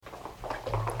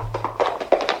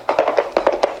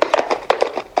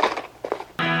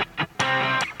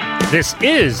This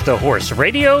is the Horse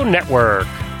Radio Network.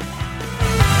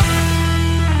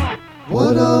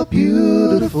 What a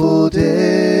beautiful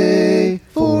day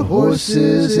for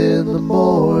horses in the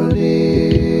morning.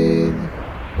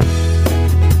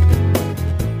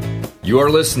 You are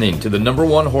listening to the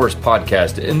 #1 horse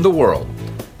podcast in the world.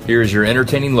 Here's your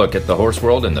entertaining look at the horse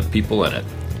world and the people in it.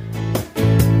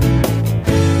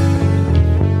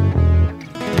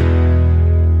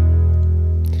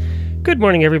 Good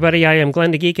morning, everybody. I am Glenn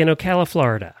the Geek in Ocala,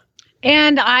 Florida.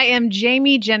 And I am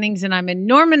Jamie Jennings, and I'm in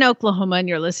Norman, Oklahoma, and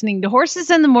you're listening to Horses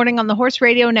in the Morning on the Horse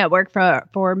Radio Network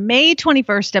for May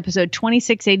 21st, episode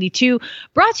 2682,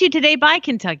 brought to you today by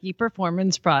Kentucky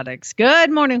Performance Products.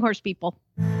 Good morning, horse people.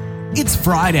 It's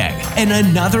Friday, and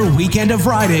another weekend of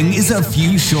riding is a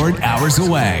few short hours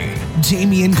away.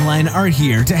 Jamie and Glenn are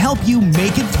here to help you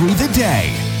make it through the day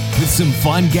with some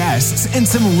fun guests and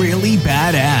some really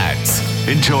bad ads.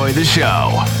 Enjoy the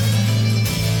show.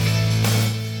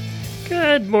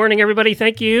 Good morning, everybody.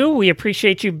 Thank you. We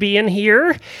appreciate you being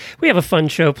here. We have a fun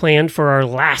show planned for our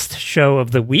last show of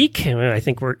the week, and I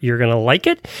think you're going to like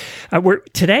it.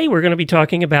 Today, we're going to be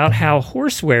talking about how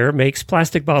horseware makes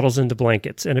plastic bottles into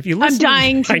blankets. And if you listen,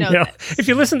 I'm dying to know this. If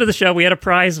you listen to the show, we had a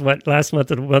prize last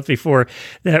month or the month before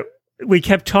that. We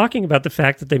kept talking about the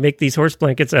fact that they make these horse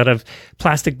blankets out of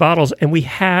plastic bottles, and we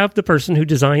have the person who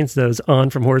designs those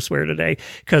on from Horseware today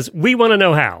because we want to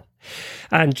know how.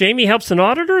 And Jamie helps an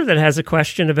auditor that has a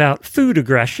question about food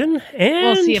aggression.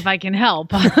 And we'll see if I can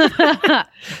help. I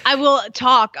will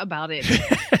talk about it.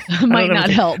 Might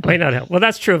not help. Well,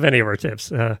 that's true of any of our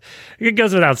tips. It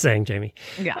goes without saying, Jamie.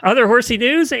 Yeah. Other horsey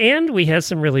news, and we have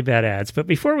some really bad ads. But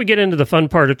before we get into the fun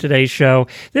part of today's show,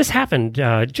 this happened.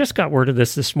 Just got word of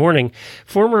this morning.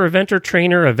 Former eventer,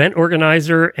 trainer, event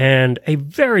organizer, and a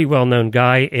very well-known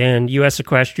guy in U.S.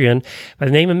 equestrian by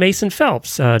the name of Mason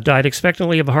Phelps died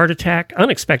unexpectedly of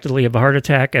a heart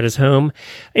attack at his home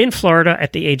in Florida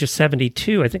at the age of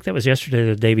 72. I think that was yesterday or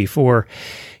the day before.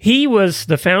 He was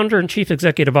the founder and chief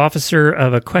executive officer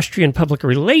of Equestrian Public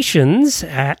Relations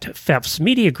at Phelps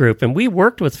Media Group, and we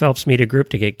worked with Phelps Media Group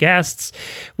to get guests.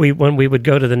 When we would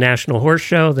go to the National Horse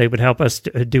Show, they would help us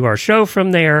do our show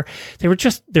from there. They're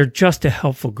just a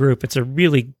helpful group. It's a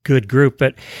really good group,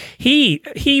 but he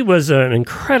was an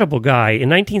incredible guy. In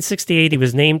 1968, he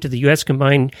was named to the U.S.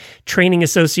 Combined Training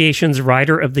Association's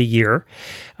Rider of the Year.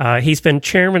 He's been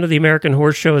chairman of the American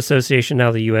Horse Show Association,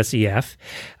 now the USEF.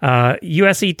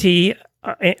 USET,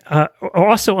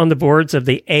 also on the boards of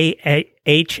the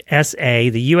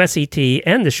AHSA, the USET,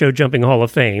 and the Show Jumping Hall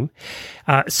of Fame.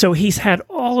 So he's had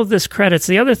all of this credits.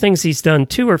 The other things he's done,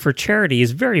 too, are for charity.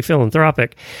 He's very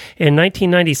philanthropic. In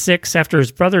 1996, after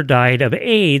his brother died of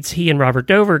AIDS, he and Robert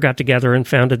Dover got together and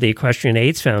founded the Equestrian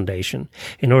AIDS Foundation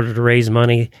in order to raise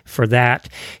money for that.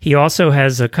 He also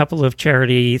has a couple of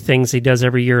charity things he does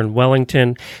every year in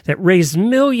Wellington that raise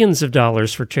millions of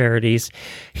dollars for charities.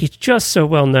 He's just so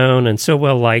well known and so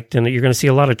well liked, and you're going to see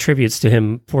a lot of tributes to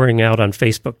him pouring out on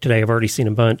Facebook today. I've already seen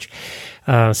a bunch.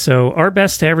 So our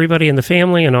best to everybody in the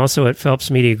family and also at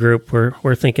Phelps Media Group.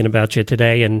 We're thinking about you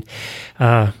today, and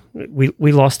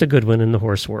we lost a good one in the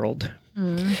horse world.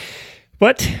 Mm.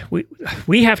 But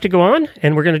we have to go on,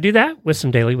 and we're going to do that with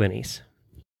some Daily Winnies.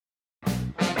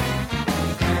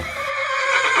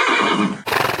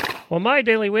 Well, my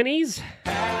Daily Winnies.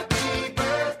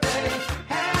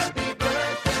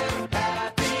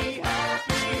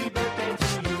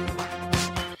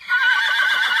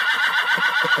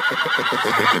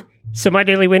 So my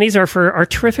Daily Winnies are for our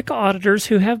terrific auditors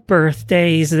who have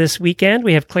birthdays this weekend.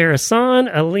 We have Claire Hassan,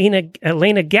 Elena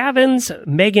Gavins,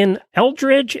 Megan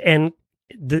Eldridge, and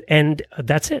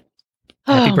that's it.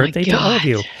 Happy birthday to all of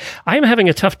you. I'm having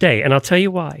a tough day, and I'll tell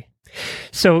you why.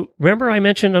 So remember I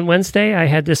mentioned on Wednesday I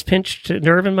had this pinched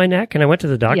nerve in my neck, and I went to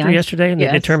the doctor yesterday, and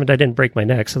they determined I didn't break my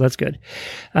neck, so that's good.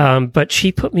 But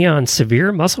she put me on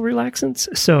severe muscle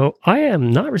relaxants, so I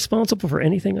am not responsible for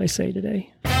anything I say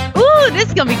today. Ooh, this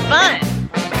is going to be fun.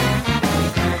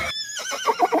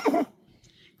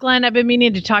 Glenn, I've been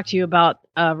meaning to talk to you about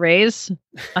raise.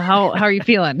 How are you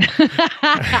feeling?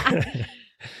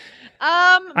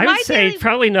 I would say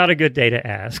probably not a good day to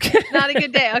ask. Not a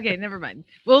good day. Okay, never mind.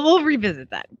 We'll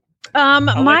revisit that. I'll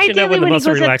let you know when the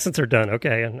muscle relaxants are done.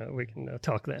 Okay, and we can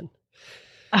talk then.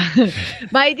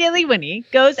 My Daily Winnie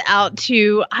goes out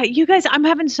to you guys. I'm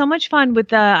having so much fun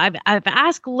with I've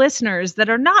asked listeners that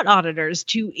are not auditors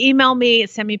to email me,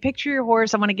 send me a picture of your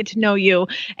horse. I want to get to know you,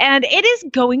 and it is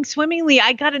going swimmingly.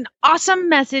 I got an awesome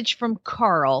message from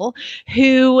Carl,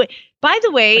 who, by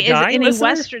the way, is in a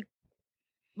Western.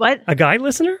 What? A guy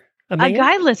listener? A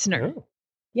guy listener. Oh.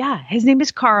 Yeah, his name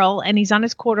is Carl, and he's on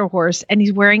his quarter horse, and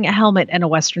he's wearing a helmet and a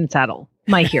Western saddle.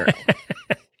 My hero.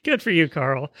 Good for you,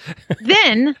 Carl.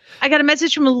 Then I got a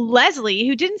message from Leslie,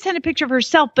 who didn't send a picture of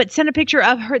herself, but sent a picture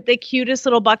of the cutest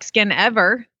little buckskin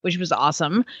ever, which was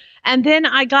awesome. And then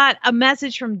I got a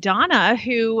message from Donna,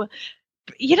 who,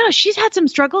 she's had some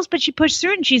struggles, but she pushed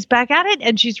through and she's back at it,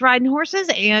 and she's riding horses,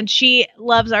 and she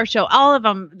loves our show. All of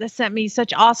them that sent me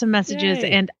such awesome messages.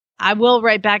 Yay. And I will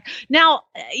write back. Now,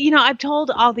 I've told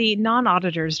all the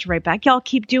non-auditors to write back. Y'all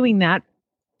keep doing that.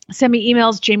 Send me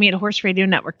emails,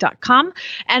 jamie@horseradionetwork.com.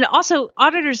 And also,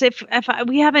 auditors, if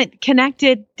we haven't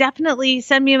connected, definitely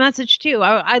send me a message too.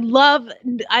 I love,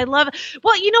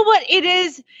 well, you know what it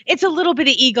is? It's a little bit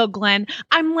of ego, Glenn.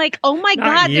 I'm like, oh my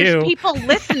God, there's people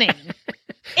listening.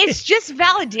 It's just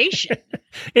validation.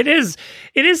 It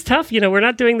is tough. We're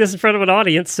not doing this in front of an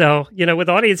audience. So, with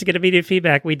audience, you get immediate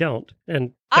feedback. We don't.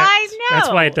 And I know. That's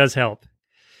why it does help.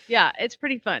 Yeah, it's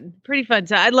pretty fun.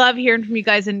 So I love hearing from you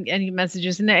guys and any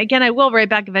messages. And again, I will write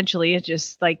back eventually. It's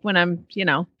just like when I'm, here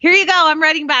you go, I'm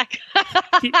writing back.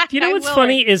 You know what's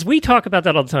funny is we talk about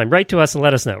that all the time. Write to us and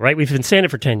let us know, right? We've been saying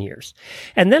it for 10 years.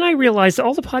 And then I realized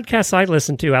all the podcasts I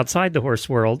listen to outside the horse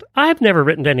world, I've never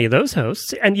written to any of those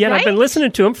hosts. And yet I've been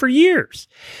listening to them for years.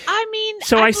 I mean,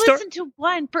 so I've listened to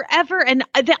one forever, and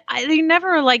they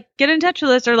never get in touch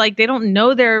with us, or they don't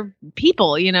know their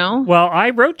people, Well,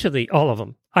 I wrote to all of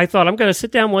them. I thought I'm going to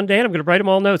sit down one day and I'm going to write them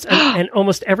all notes. And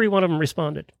almost every one of them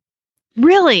responded.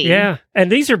 Really? Yeah. And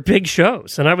ththese are big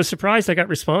shows. And I was surprised I got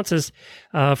responses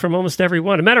from almost every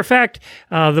one. As a matter of fact,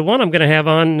 the one I'm going to have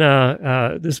on,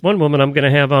 this one woman I'm going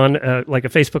to have on like a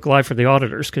Facebook Live for the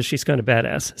auditors, because she's kind of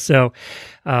badass. So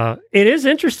it is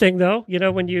interesting, though,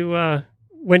 when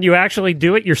you actually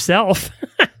do it yourself,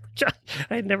 which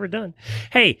I had never done.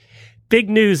 Hey, big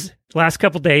news last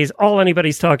couple days, all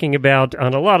anybody's talking about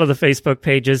on a lot of the Facebook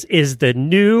pages is the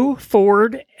new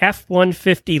Ford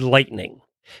F-150 Lightning.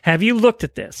 Have you looked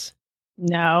at this?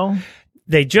 No.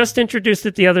 They just introduced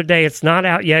it the other day. It's not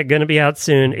out yet, going to be out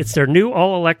soon. It's their new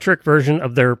all-electric version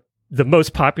of the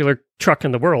most popular truck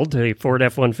in the world, the Ford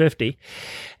F-150.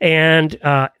 And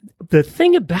the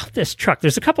thing about this truck,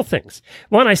 there's a couple things.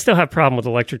 One, I still have a problem with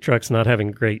electric trucks not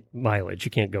having great mileage.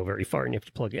 You can't go very far and you have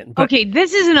to plug in. But okay,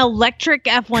 this is an electric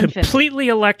F-150. Completely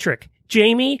electric.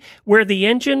 Jamie, where the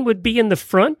engine would be in the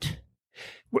front,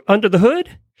 under the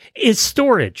hood, is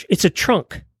storage. It's a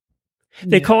trunk.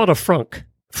 They call it a frunk.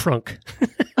 Front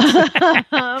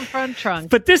trunk.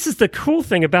 But this is the cool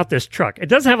thing about this truck. It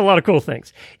does have a lot of cool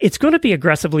things. It's going to be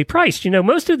aggressively priced.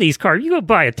 Most of these cars, you go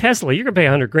buy a Tesla, you're going to pay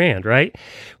 $100,000, right?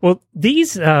 Well,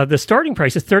 these, the starting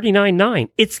price is $39,900.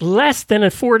 It's less than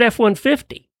a Ford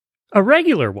F-150, a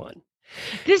regular one.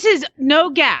 This is no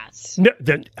gas. No,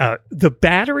 the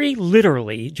battery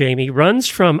literally, Jamie, runs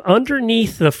from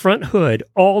underneath the front hood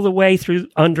all the way through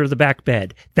under the back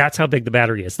bed. That's how big the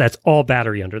battery is. That's all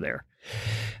battery under there.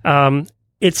 And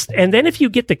then if you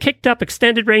get the kicked up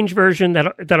extended range version,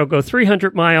 that'll go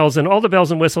 300 miles and all the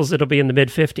bells and whistles, it'll be in the mid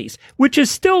 50s, which is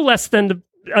still less than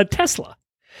a Tesla.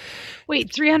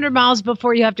 Wait, 300 miles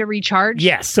before you have to recharge?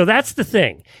 Yes. So that's the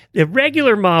thing. The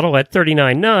regular model at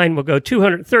 $39,900 will go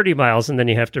 230 miles and then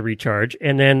you have to recharge.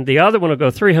 And then the other one will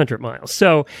go 300 miles.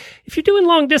 So if you're doing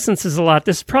long distances a lot,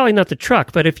 this is probably not the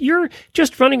truck. But if you're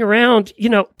just running around,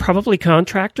 probably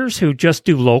contractors who just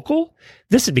do local,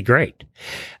 this would be great.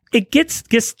 It get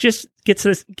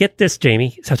this,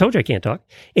 Jamie. So I told you I can't talk.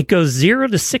 It goes 0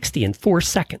 to 60 in 4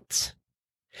 seconds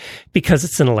because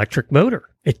it's an electric motor.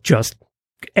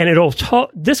 And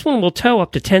this one will tow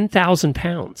up to 10,000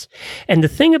 pounds. And the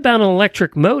thing about an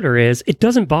electric motor is it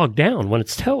doesn't bog down when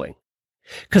it's towing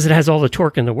because it has all the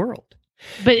torque in the world.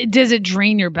 But does it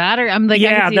drain your battery?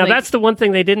 That's the one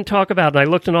thing they didn't talk about. And I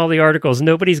looked in all the articles.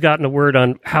 Nobody's gotten a word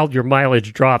on how your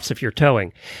mileage drops if you're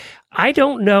towing. I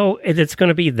don't know if it's going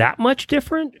to be that much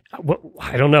different.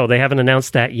 I don't know. They haven't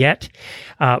announced that yet.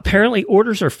 Apparently,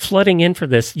 orders are flooding in for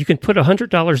this. You can put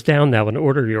 $100 down now and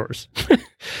order yours.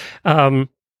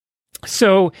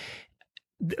 So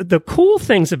the cool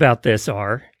things about this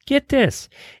are, get this,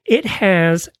 it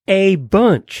has a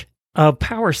bunch of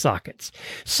power sockets.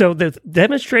 So the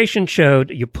demonstration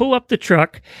showed you pull up the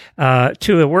truck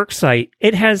to a work site.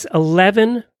 It has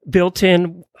 11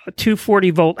 built-in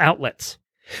 240-volt outlets.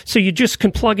 So you just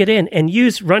can plug it in and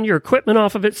run your equipment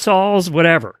off of it, saws,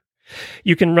 whatever.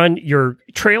 You can run your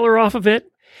trailer off of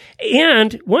it.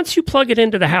 And once you plug it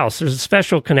into the house, there's a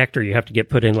special connector you have to get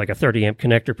put in, like a 30 amp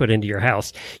connector put into your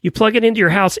house. You plug it into your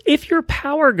house. If your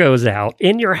power goes out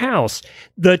in your house,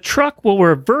 the truck will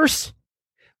reverse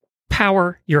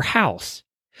power your house.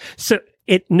 So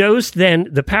it knows then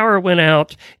the power went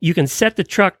out. You can set the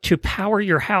truck to power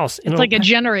your house. It's like a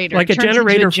generator. Like it a turns into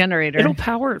generator. a generator. It'll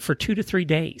power it for 2 to 3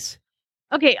 days.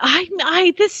 Okay,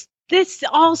 this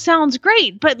all sounds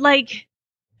great, but like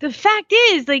the fact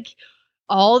is, like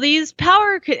all these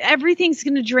everything's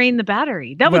going to drain the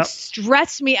battery. That would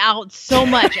stress me out so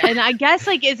much. And I guess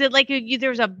like, is it like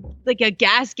there's a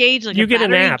gas gauge, like you a get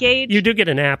battery an app. gauge? You do get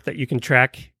an app that you can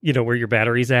track, where your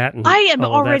battery's at. And I am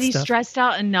all of that already stuff. stressed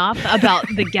out enough about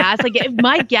the gas. Like if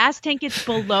my gas tank gets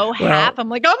below half, I'm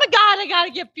like, oh my God, I got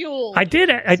to get fuel. I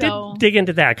did dig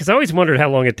into that because I always wondered how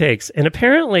long it takes. And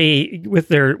apparently with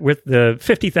the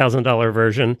 $50,000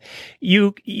 version,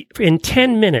 in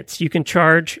 10 minutes, you can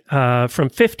charge from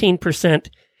 15%,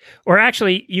 or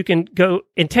actually you can go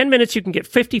in 10 minutes, you can get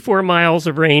 54 miles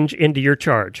of range into your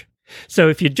charge. So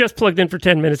if you just plugged in for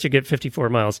 10 minutes, you get 54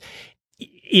 miles.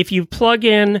 If you plug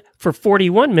in for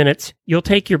 41 minutes, you'll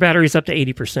take your batteries up to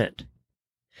 80%.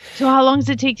 So how long does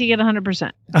it take to get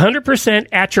 100%? 100%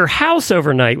 at your house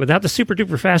overnight without the super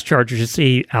duper fast chargers you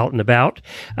see out and about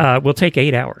will take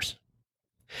 8 hours.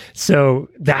 So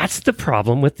that's the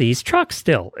problem with these trucks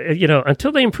still.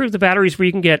 Until they improve the batteries where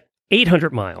you can get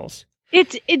 800 miles.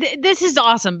 This is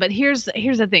awesome, but here's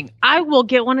the thing. I will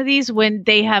get one of these when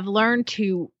they have learned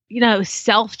to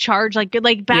self-charge,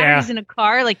 like batteries in a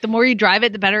car. Like the more you drive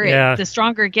it, the better the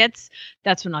stronger it gets.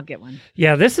 That's when I'll get one.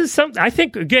 Yeah, this is something I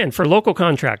think, again, for local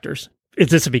contractors,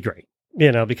 this would be great.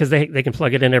 Because they can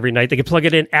plug it in every night. They can plug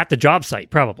it in at the job site,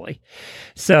 probably.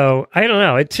 So I don't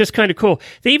know. It's just kind of cool.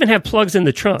 They even have plugs in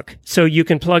the trunk. So you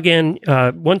can plug in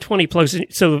 120 plugs.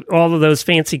 So all of those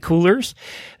fancy coolers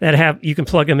you can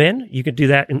plug them in. You can do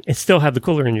that and still have the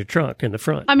cooler in your trunk in the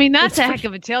front. I mean, that's a heck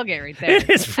of a tailgate right there. It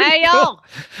is pretty cool. Y'all.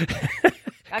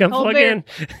 Come plug in.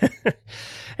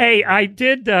 Hey, I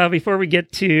did, before we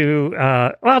get to,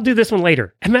 I'll do this one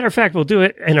later. As a matter of fact, we'll do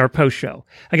it in our post show.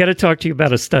 I got to talk to you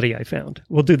about a study I found.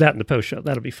 We'll do that in the post show.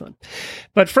 That'll be fun.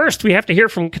 But first, we have to hear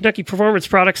from Kentucky Performance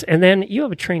Products, and then you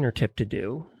have a trainer tip to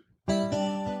do.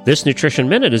 This Nutrition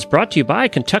Minute is brought to you by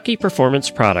Kentucky Performance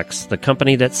Products, the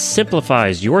company that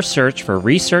simplifies your search for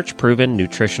research-proven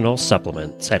nutritional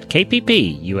supplements at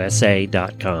kppusa.com.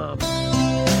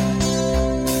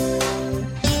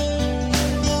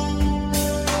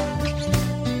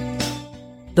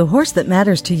 The horse that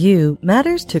matters to you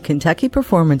matters to Kentucky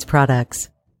Performance Products.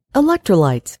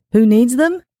 Electrolytes. Who needs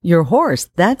them? Your horse,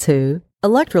 that's who.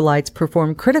 Electrolytes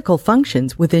perform critical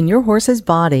functions within your horse's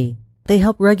body. They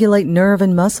help regulate nerve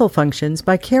and muscle functions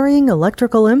by carrying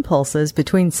electrical impulses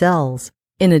between cells.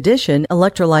 In addition,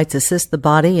 electrolytes assist the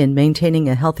body in maintaining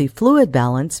a healthy fluid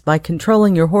balance by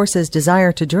controlling your horse's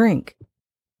desire to drink.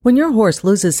 When your horse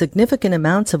loses significant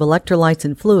amounts of electrolytes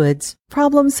and fluids,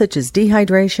 problems such as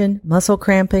dehydration, muscle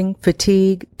cramping,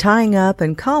 fatigue, tying up,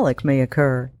 and colic may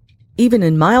occur. Even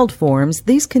in mild forms,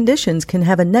 these conditions can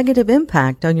have a negative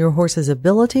impact on your horse's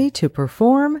ability to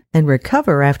perform and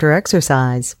recover after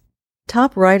exercise.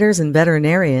 Top riders and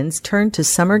veterinarians turn to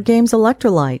Summer Games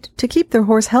Electrolyte to keep their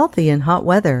horse healthy in hot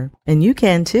weather, and you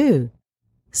can too.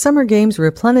 Summer Games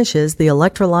replenishes the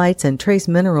electrolytes and trace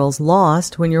minerals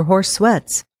lost when your horse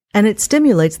sweats, and it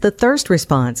stimulates the thirst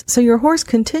response so your horse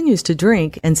continues to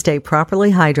drink and stay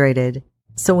properly hydrated.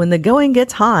 So when the going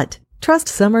gets hot, trust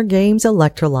Summer Games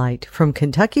Electrolyte from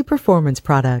Kentucky Performance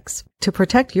Products to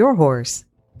protect your horse.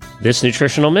 This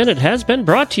Nutritional Minute has been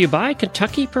brought to you by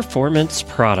Kentucky Performance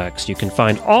Products. You can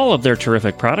find all of their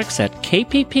terrific products at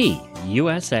kppusa.com.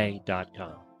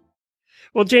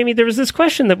 Well, Jamie, there was this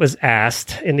question that was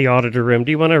asked in the auditor room.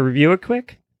 Do you want to review it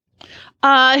quick?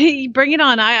 Bring it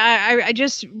on. I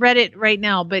just read it right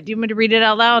now, but do you want me to read it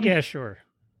out loud? Yeah, sure.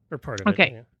 Or part of it.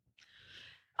 Okay.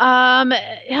 Yeah.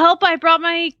 Help, I brought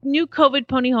my new COVID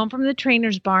pony home from the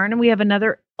trainer's barn, and we have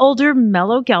another older,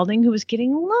 mellow gelding who was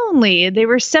getting lonely. They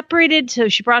were separated, so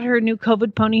she brought her new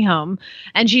COVID pony home,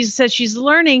 and she says she's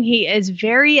learning he is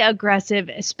very aggressive,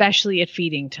 especially at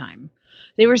feeding time.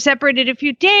 They were separated a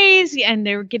few days, and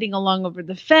they were getting along over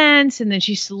the fence, and then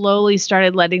she slowly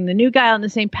started letting the new guy out in the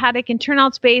same paddock and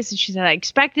turnout space, and she said, I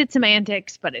expected some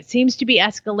antics, but it seems to be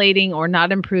escalating or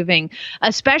not improving,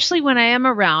 especially when I am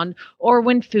around or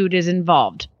when food is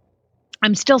involved.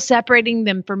 I'm still separating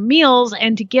them for meals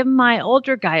and to give my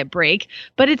older guy a break,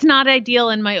 but it's not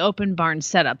ideal in my open barn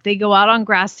setup. They go out on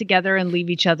grass together and leave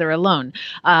each other alone.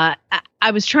 I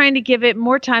was trying to give it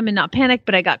more time and not panic,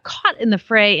 but I got caught in the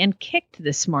fray and kicked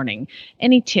this morning.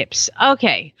 Any tips?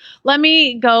 Okay, let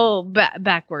me go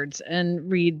backwards and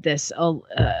read this. I'll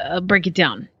break it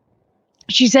down.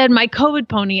 She said, my COVID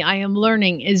pony, I am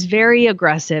learning, is very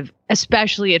aggressive,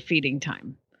 especially at feeding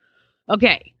time.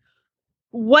 Okay.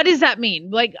 what does that mean?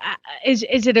 Like, is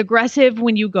it aggressive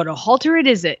when you go to halter it?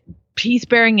 Is it peace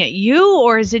bearing at you,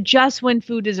 or is it just when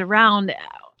food is around?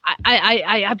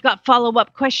 I've got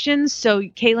follow-up questions, so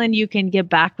Kaylin, you can get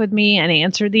back with me and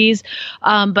answer these.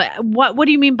 But what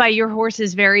do you mean by your horse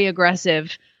is very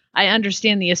aggressive? I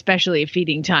understand the especially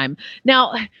feeding time.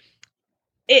 Now,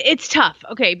 it's tough,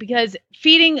 okay, because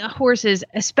feeding horses,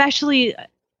 especially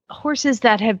horses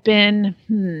that have been,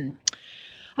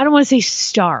 I don't want to say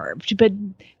starved, but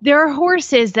there are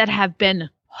horses that have been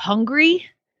hungry.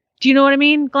 Do you know what I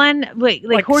mean, Glenn?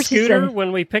 Like horses Scooter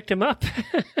when we picked him up.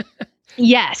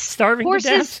 Yes. Starving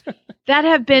horses to death. that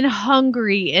have been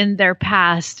hungry in their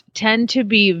past tend to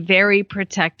be very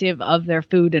protective of their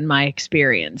food, in my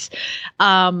experience.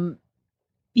 By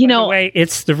the way,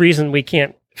 it's the reason we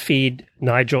can't feed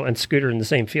Nigel and Scooter in the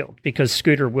same field, because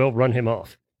Scooter will run him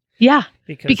off. Yeah,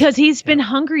 because he's been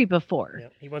hungry before. Yeah,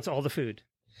 he wants all the food.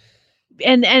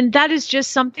 And that is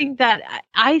just something that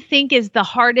I think is the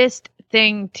hardest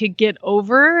thing to get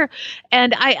over.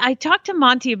 And I talked to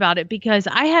Monty about it, because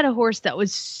I had a horse that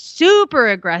was super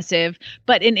aggressive,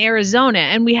 but in Arizona,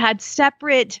 and we had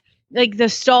separate, like the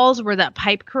stalls were that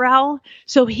pipe corral.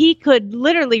 So he could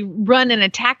literally run and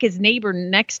attack his neighbor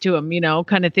next to him,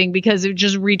 kind of thing, because it would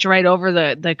just reach right over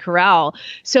the corral.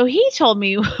 So he told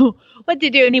me what to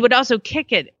do. And he would also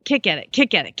kick at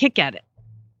it.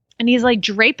 And he's like,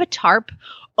 drape a tarp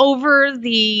over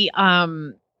the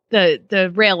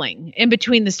railing in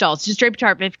between the stalls. Just drape a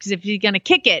tarp, because if you're going to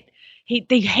kick it,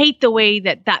 they hate the way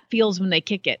that feels when they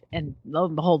kick it. And lo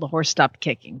and behold, the horse stopped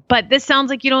kicking. But this sounds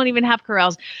like you don't even have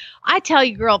corrals. I tell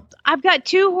you, girl, I've got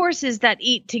 2 horses that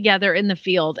eat together in the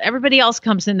field. Everybody else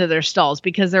comes into their stalls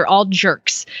because they're all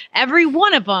jerks. Every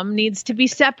one of them needs to be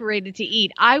separated to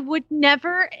eat. I would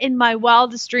never in my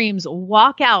wildest dreams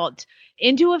walk out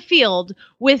into a field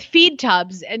with feed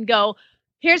tubs and go,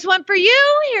 here's one for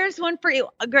you. Here's one for you.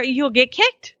 You'll get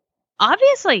kicked.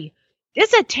 Obviously,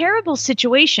 it's a terrible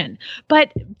situation,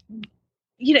 but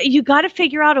you got to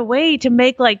figure out a way to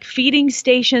make like feeding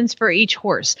stations for each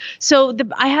horse. So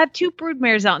I have 2 brood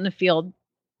mares out in the field.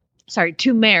 Sorry,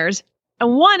 2 mares.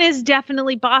 And one is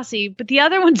definitely bossy, but the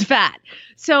other one's fat.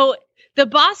 So the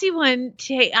bossy one,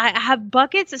 I have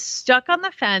buckets stuck on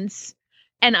the fence,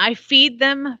 and I feed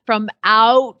them from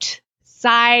outside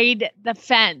the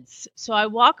fence. So I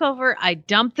walk over, I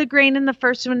dump the grain in the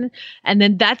first one, and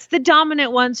then that's the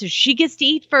dominant one. So she gets to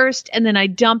eat first, and then I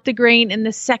dump the grain in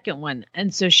the second one.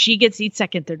 And so she gets to eat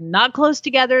second. They're not close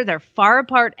together. They're far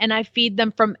apart, and I feed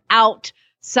them from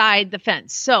outside the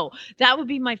fence. So that would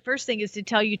be my first thing, is to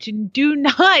tell you to do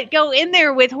not go in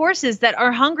there with horses that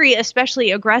are hungry, especially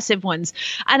aggressive ones.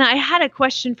 And I had a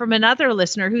question from another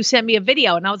listener who sent me a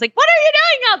video, and I was like, what are you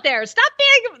doing out there? Stop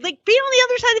being like, be on the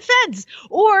other side of the fence,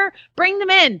 or bring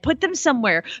them in, put them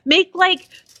somewhere, make like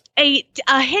a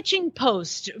hitching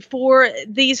post for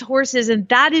these horses, and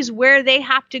that is where they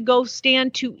have to go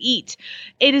stand to eat.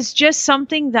 It is just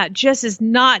something that just is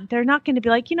not, they're not going to be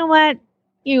like, you know what?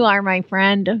 You are my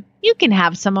friend. You can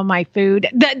have some of my food.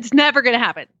 That's never going to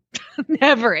happen.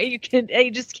 Never. You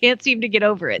just can't seem to get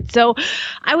over it. So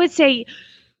I would say,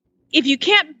 if you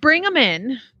can't bring them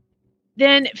in,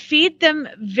 then feed them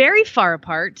very far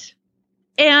apart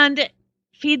and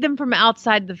feed them from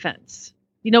outside the fence.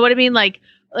 You know what I mean? Like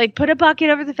put a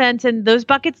bucket over the fence, and those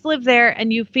buckets live there,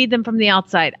 and you feed them from the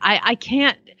outside. I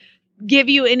can't give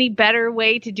you any better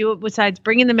way to do it besides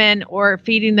bringing them in or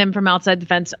feeding them from outside the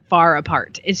fence far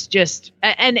apart. It's just,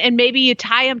 and maybe you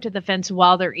tie them to the fence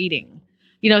while they're eating,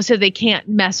 so they can't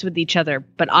mess with each other.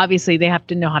 But obviously they have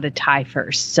to know how to tie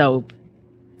first. So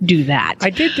do that. I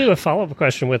did do a follow-up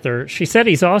question with her. She said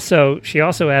she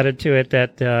also added to it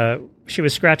that she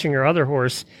was scratching her other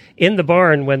horse in the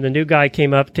barn when the new guy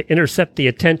came up to intercept the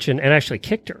attention and actually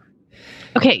kicked her.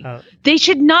 Okay, they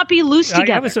should not be loose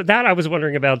together. I was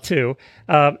wondering about too.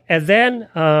 And then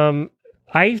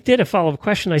I did a follow-up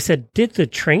question. I said, did the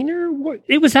trainer,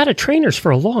 it was at a trainer's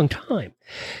for a long time.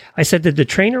 I said, did the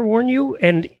trainer warn you?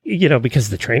 And, because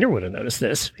the trainer would have noticed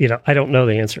this, I don't know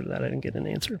the answer to that. I didn't get an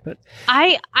answer, but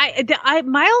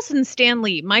Miles and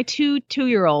Stanley, my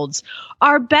 2-year-olds,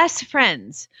 are best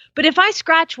friends. But if I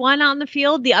scratch one on the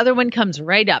field, the other one comes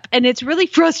right up. And it's really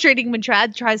frustrating when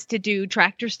Trad tries to do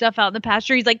tractor stuff out in the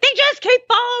pasture. He's like, they just keep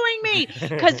following me,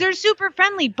 because they're super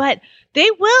friendly, but they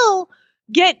will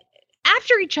get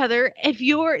after each other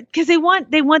because they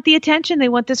want the attention, they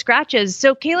want the scratches.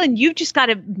 So Kaylin,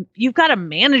 you've got to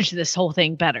manage this whole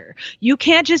thing better. You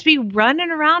can't just be running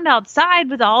around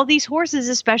outside with all these horses,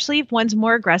 especially if one's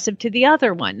more aggressive to the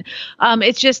other one.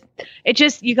 It's just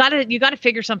you got to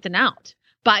figure something out.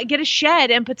 get a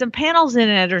shed and put some panels in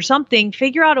it or something.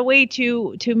 Figure out a way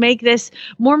to make this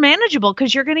more manageable,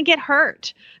 because you're going to get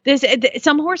hurt.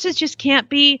 Some horses just can't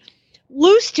be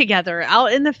loose together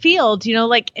out in the field.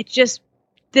 Like, it's just,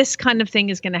 this kind of thing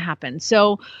is going to happen.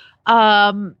 So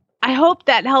I hope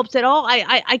that helps at all.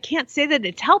 I can't say that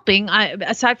it's helping.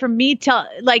 Aside from me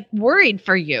worried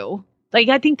for you. Like,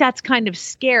 I think that's kind of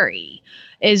scary,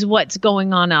 is what's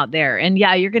going on out there. And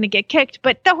yeah, you're going to get kicked,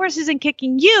 but the horse isn't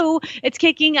kicking you. It's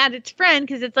kicking at its friend,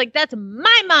 because it's like, that's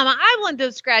my mama. I want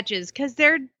those scratches, because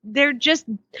they're just,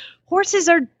 horses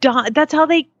are, that's how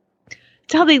they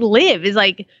live, is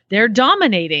like, they're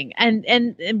dominating,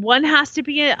 and one has to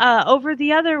be over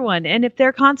the other one. And if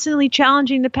they're constantly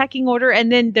challenging the pecking order,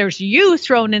 and then there's you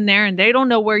thrown in there and they don't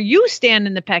know where you stand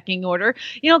in the pecking order,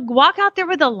 walk out there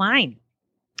with a line.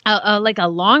 Like a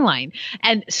long line,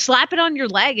 and slap it on your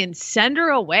leg and send her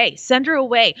away.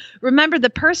 Remember, the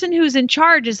person who's in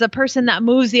charge is the person that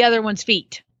moves the other one's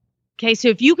feet. Okay. So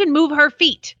if you can move her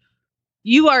feet,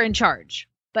 you are in charge,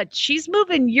 but she's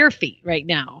moving your feet right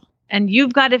now. And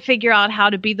you've got to figure out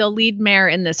how to be the lead mare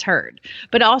in this herd,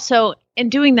 but also in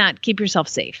doing that, keep yourself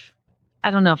safe. I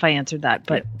don't know if I answered that,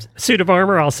 but suit of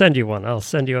armor, I'll send you one. I'll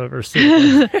send you over a suit.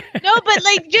 No, but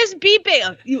like, just be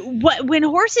big. When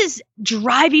horses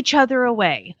drive each other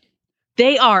away,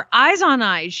 they are eyes on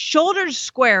eyes, shoulders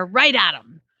square, right at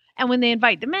them. And when they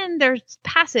invite them in, they're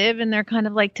passive and they're kind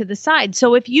of like to the side.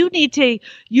 So if you need to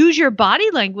use your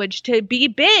body language to be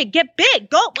big, get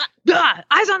big, go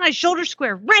eyes on eyes, shoulders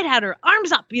square, right at her,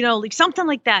 arms up, like something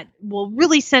like that will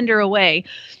really send her away.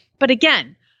 But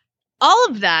again, all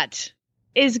of that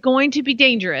is going to be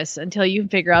dangerous until you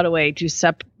figure out a way to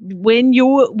when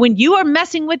you are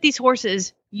messing with these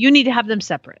horses, you need to have them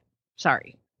separate.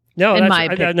 Sorry. No,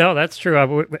 that's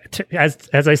true.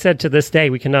 As I said, to this day,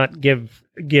 we cannot give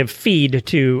feed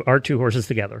to our two horses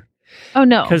together. Oh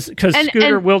no, because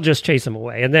Scooter will just chase him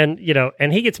away, and then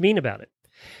and he gets mean about it.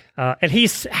 And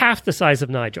he's half the size of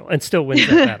Nigel and still wins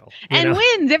that battle.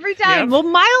 Wins every time. Yep. Well,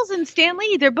 Miles and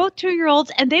Stanley, they're both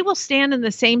 2-year-olds, and they will stand in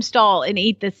the same stall and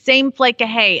eat the same flake of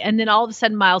hay. And then all of a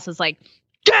sudden, Miles is like,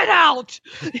 get out!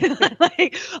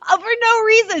 Like, for no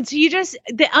reason. So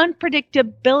the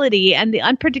unpredictability and the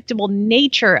unpredictable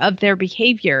nature of their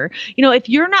behavior, if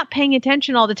you're not paying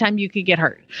attention all the time, you could get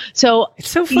hurt. So it's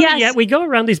so funny. Yes. Yeah, we go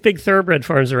around these big thoroughbred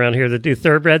farms around here that do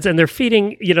thoroughbreds, and they're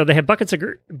feeding, they have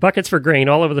buckets for grain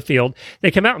all over the field. They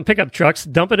come out in pickup trucks,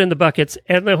 dump it in the buckets,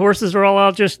 and the horses are all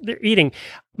out they're eating.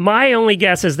 My only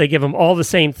guess is they give them all the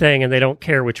same thing, and they don't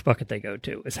care which bucket they go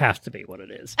to. It has to be what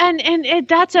it is. And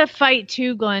that's a fight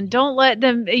too, Glenn. Don't let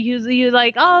them you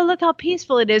like, oh, look how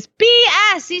peaceful it is.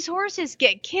 BS. These horses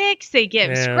get kicks. They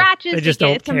get scratches. They just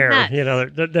don't care.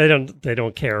 They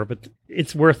don't care. But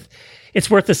it's worth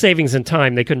the savings and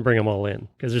time. They couldn't bring them all in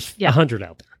because there's 100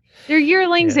 out there. They're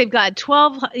yearlings. Yeah. They've got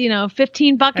 12,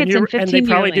 15 buckets and 15 And they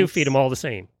probably yearlings. Do feed them all the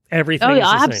same. Everything is the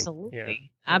absolutely. Same. Yeah.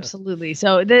 Absolutely.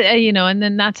 So, and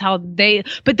then that's how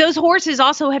but those horses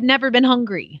also have never been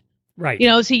hungry. Right.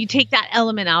 So you take that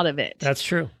element out of it. That's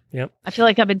true. Yep. I feel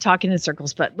like I've been talking in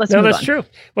circles, but let's move on. No, that's true.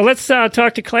 Well, let's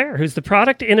talk to Claire, who's the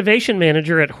Product Innovation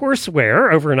Manager at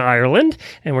Horseware over in Ireland.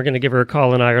 And we're going to give her a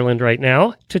call in Ireland right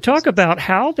now to talk about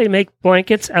how they make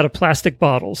blankets out of plastic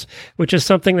bottles, which is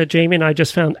something that Jamie and I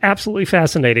just found absolutely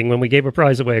fascinating when we gave a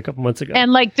prize away a couple months ago.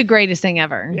 And like the greatest thing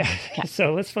ever. Yeah. Okay.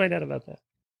 So let's find out about that.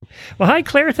 Well, hi,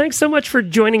 Claire. Thanks so much for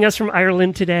joining us from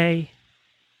Ireland today.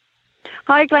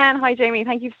 Hi, Glenn. Hi, Jamie.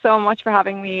 Thank you so much for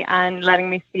having me and letting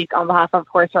me speak on behalf of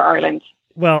Horseware Ireland.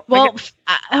 Well,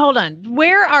 hold on.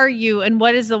 Where are you and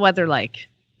what is the weather like?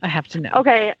 I have to know.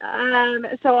 Okay.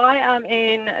 So I am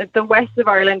in the west of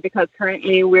Ireland because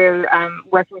currently we're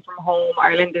working from home.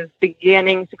 Ireland is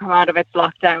beginning to come out of its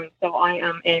lockdown. So I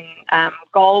am in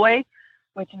Galway,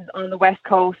 which is on the west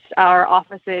coast. Our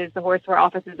offices, the Horseware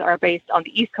offices, are based on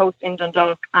the east coast in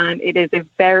Dundalk, and it is a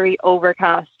very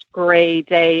overcast, grey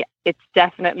day. It's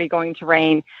definitely going to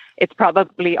rain. It's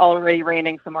probably already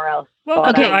raining somewhere else. Well,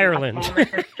 okay, Ireland.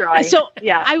 So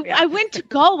I went to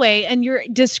Galway, and you're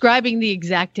describing the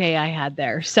exact day I had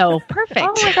there. So perfect.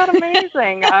 Oh my God,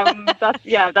 amazing!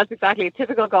 That's exactly a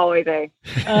typical Galway day.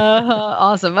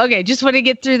 Awesome. Okay, just want to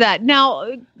get through that.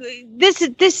 Now, this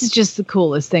is just the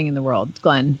coolest thing in the world,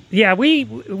 Glenn. Yeah,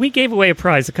 we gave away a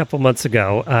prize a couple months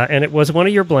ago, and it was one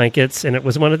of your blankets, and it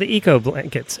was one of the eco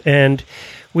blankets, and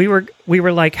we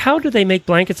were like, how do they make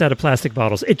blankets out of plastic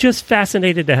bottles? It just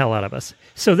fascinated the hell out of us.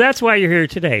 So that's why you're here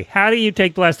today. How do you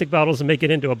take plastic bottles and make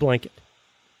it into a blanket?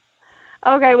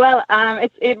 Okay, well,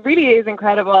 it really is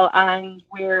incredible, and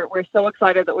we're so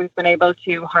excited that we've been able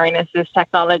to harness this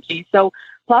technology. So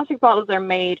plastic bottles are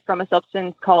made from a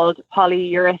substance called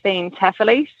polyurethane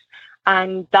tefillate,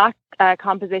 and that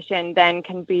composition then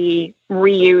can be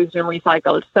reused and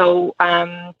recycled. So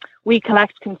we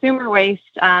collect consumer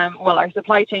waste, our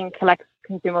supply chain collects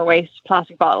consumer waste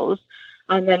plastic bottles,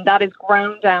 and then that is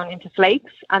ground down into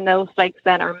flakes, and those flakes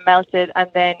then are melted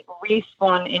and then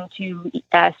respun into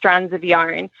strands of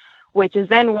yarn, which is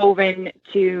then woven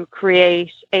to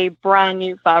create a brand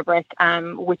new fabric,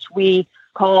 which we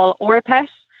call Orpet,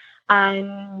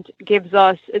 and gives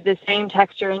us the same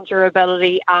texture and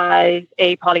durability as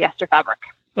a polyester fabric.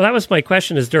 Well, that was my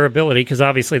question, is durability, because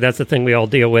obviously that's the thing we all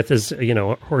deal with is,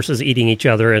 horses eating each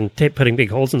other and putting big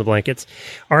holes in the blankets.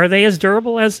 Are they as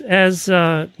durable as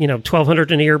 1,200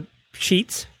 denier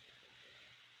sheets?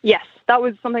 Yes, that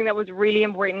was something that was really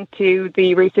important to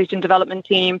the research and development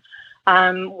team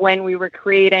when we were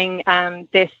creating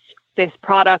this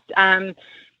product.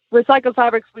 Recycled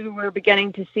fabrics we were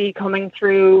beginning to see coming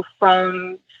through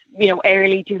from,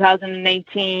 early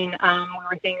 2018. We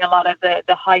were seeing a lot of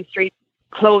the high street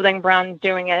clothing brands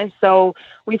doing it. So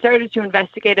we started to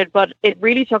investigate it, but it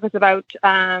really took us about,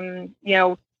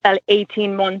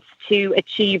 18 months to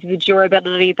achieve the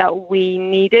durability that we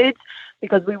needed,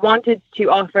 because we wanted to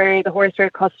offer the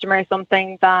horsewear customer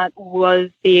something that was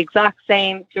the exact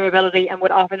same durability and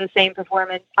would offer the same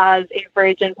performance as a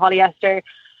virgin polyester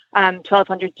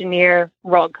 1,200 denier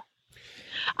rug.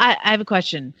 I have a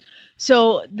question.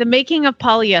 So the making of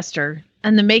polyester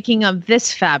and the making of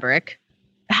this fabric,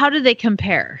 how do they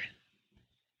compare?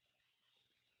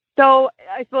 So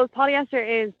I suppose polyester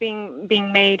is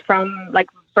being made from like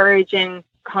virgin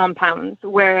compounds,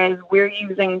 whereas we're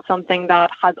using something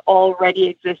that has already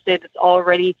existed, it's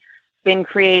already been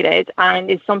created,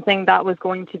 and is something that was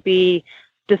going to be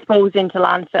disposed into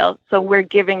landfill. So we're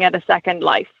giving it a second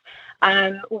life.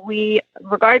 And we,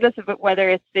 regardless of whether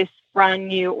it's this brand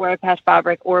new Orpet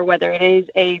fabric or whether it is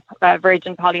a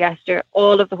virgin polyester,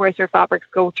 all of the horsewear fabrics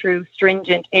go through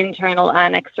stringent internal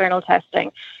and external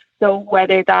testing. So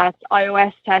whether that's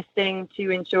iOS testing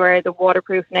to ensure the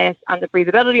waterproofness and the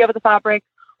breathability of the fabric,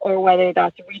 or whether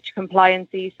that's REACH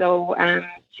compliancy. So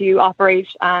to operate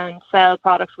and sell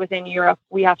products within Europe,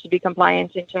 we have to be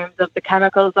compliant in terms of the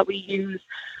chemicals that we use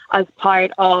as part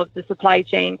of the supply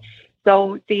chain.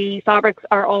 So the fabrics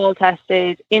are all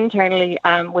tested internally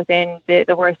within the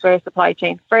horsewear supply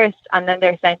chain first, and then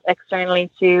they're sent externally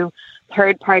to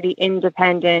third-party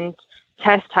independent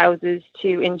test houses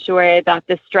to ensure that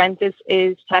the strength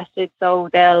is tested. So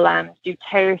they'll do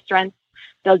tear strength,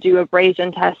 they'll do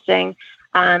abrasion testing,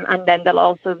 and then they'll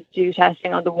also do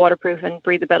testing on the waterproof and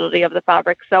breathability of the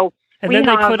fabric. So and then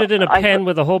they put it in a pen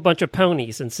with a whole bunch of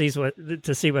ponies and see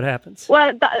what happens.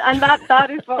 Well, that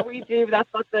is what we do.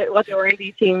 That's what the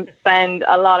Reallii team spend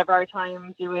a lot of our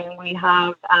time doing. We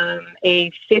have a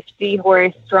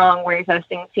 50-horse strong wear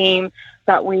testing team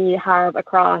that we have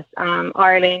across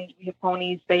Ireland. We have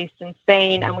ponies based in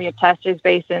Spain, and we have testers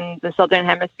based in the Southern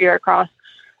Hemisphere across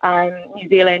New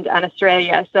Zealand and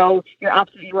Australia. So you're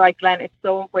absolutely right, Glenn. It's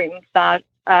so important that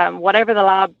whatever the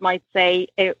lab might say,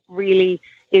 it really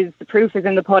is the proof is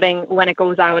in the pudding when it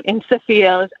goes out into the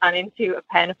field and into a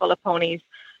pen full of ponies.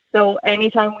 So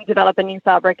anytime we develop a new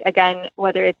fabric, again,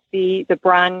 whether it's the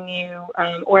brand new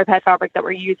Orpet fabric that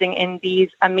we're using in these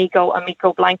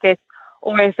Amico blankets,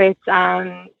 or if it's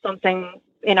something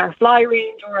in our fly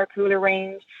range or our cooler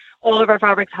range, all of our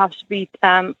fabrics have to be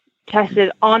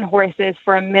tested on horses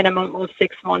for a minimum of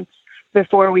 6 months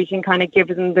before we can kind of give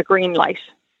them the green light.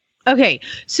 Okay,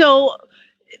 so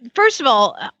first of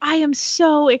all, I am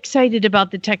so excited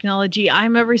about the technology.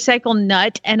 I'm a recycle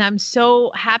nut, and I'm so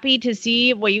happy to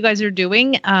see what you guys are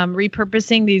doing,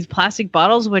 repurposing these plastic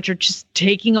bottles, which are just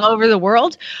taking over the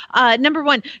world. Number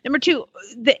one. Number two,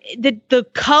 the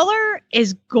color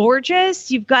is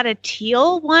gorgeous. You've got a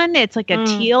teal one. It's like a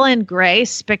teal and gray,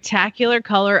 spectacular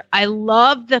color. I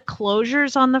love the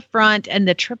closures on the front and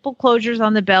the triple closures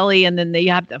on the belly, and then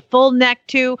you have the full neck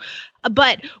too.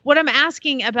 But what I'm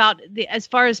asking about as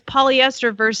far as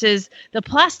polyester versus the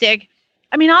plastic,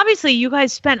 I mean, obviously you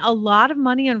guys spent a lot of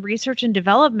money on research and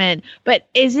development, but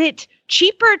is it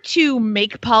cheaper to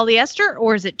make polyester,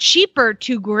 or is it cheaper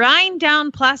to grind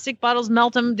down plastic bottles,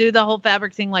 melt them, do the whole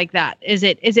fabric thing like that? Is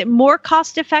it more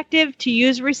cost effective to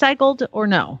use recycled or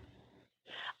no?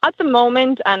 At the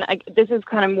moment, and this is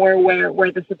kind of more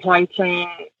where the supply chain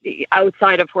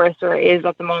outside of horsewear is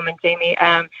at the moment, Jamie,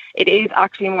 it is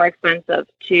actually more expensive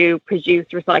to produce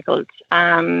recycled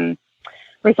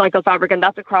fabric, and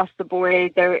that's across the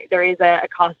board. There is a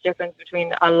cost difference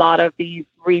between a lot of these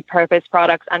repurposed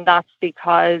products, and that's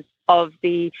because of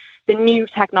the new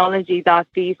technology that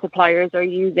these suppliers are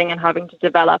using and having to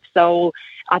develop. So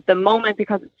at the moment,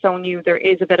 because it's so new, there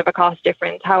is a bit of a cost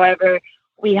difference. However,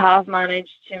 we have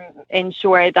managed to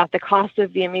ensure that the cost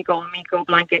of the Amigo Amico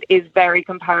blanket is very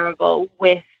comparable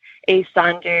with a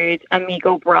standard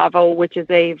Amigo Bravo, which is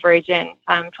a Virgin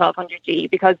 1200G,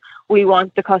 because we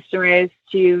want the customers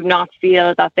to not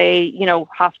feel that they,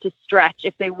 have to stretch.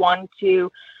 If they want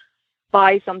to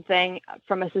buy something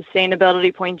from a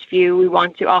sustainability point of view, we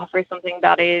want to offer something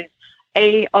that is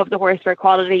of the horseware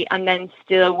quality and then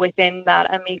still within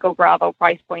that Amigo Bravo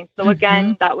price point. So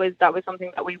again, that was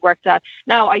something that we worked at.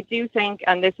 Now, I do think,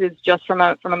 and this is just from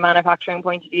a manufacturing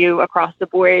point of view across the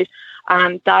board,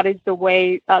 that is the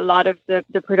way a lot of the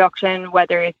production,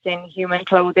 whether it's in human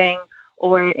clothing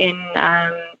or in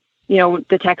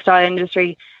the textile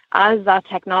industry, as that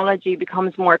technology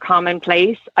becomes more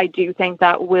commonplace, I do think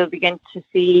that we'll begin to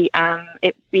see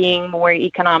it being more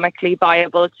economically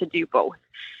viable to do both.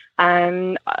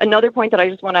 Another point that I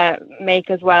just want to make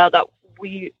as well that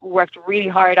we worked really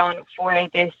hard on for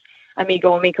this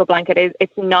Amigo Amico blanket is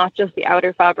it's not just the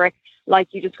outer fabric,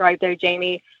 like you described there,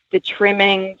 Jamie. The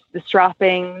trimmings, the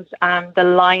strappings, the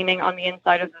lining on the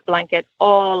inside of the blanket,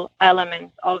 all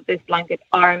elements of this blanket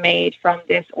are made from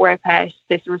this Orpet,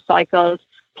 this recycled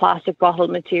plastic bottle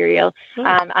material.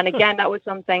 And again, that was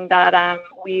something that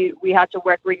we had to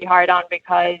work really hard on,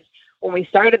 because when we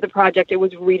started the project, it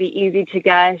was really easy to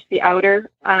get the outer,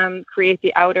 create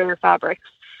the outer fabrics.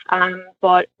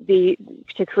 But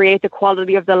to create the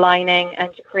quality of the lining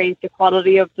and to create the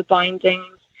quality of the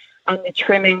bindings and the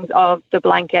trimmings of the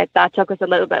blanket, that took us a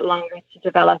little bit longer to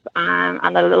develop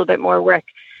and a little bit more work,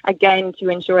 again, to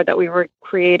ensure that we were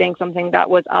creating something that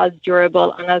was as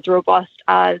durable and as robust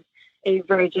as a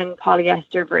virgin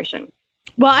polyester version.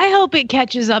 Well, I hope it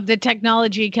catches up. The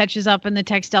technology catches up in the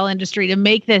textile industry to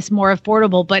make this more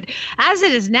affordable. But as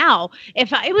it is now,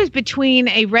 if it was between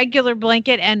a regular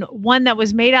blanket and one that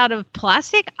was made out of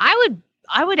plastic, I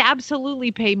would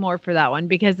absolutely pay more for that one,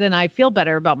 because then I feel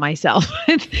better about myself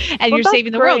and you're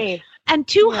saving the world. And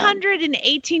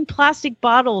 218 plastic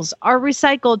bottles are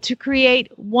recycled to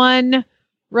create one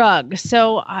rug.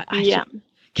 So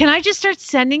can I just start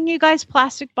sending you guys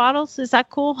plastic bottles? Is that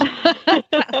cool?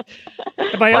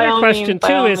 My other question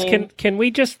too is,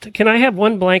 can I have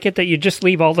one blanket that you just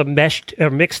leave all the meshed or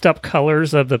mixed up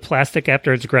colors of the plastic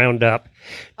after it's ground up?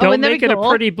 Don't make it a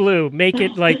pretty blue. Make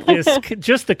it like this,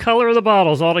 just the color of the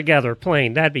bottles all together,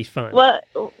 plain. That'd be fun. Well,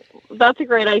 that's a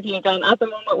great idea, John. At the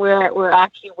moment, we're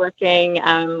actually working.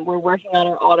 We're working on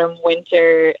our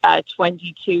autumn/winter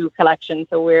 22 collection.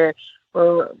 So we're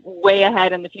way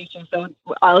ahead in the future. So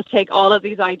I'll take all of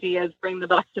these ideas, bring them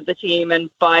back to the team, and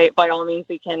by all means,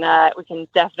 we can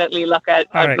definitely look at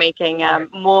making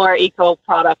more eco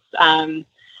products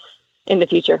in the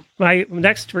future. My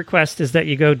next request is that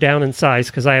you go down in size,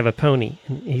 because I have a pony.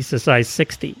 And he's a size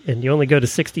 60, and you only go to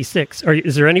 66.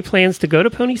 Is there any plans to go to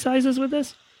pony sizes with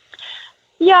this?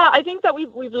 Yeah, I think that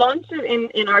we've launched it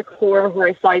in our core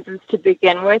horse sizes to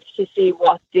begin with, to see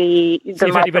what the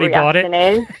market reaction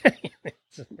is.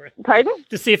 Pardon?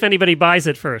 To see if anybody buys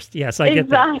it first. Yes, I get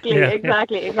that.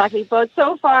 Exactly. But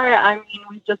so far, I mean,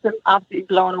 we've just been absolutely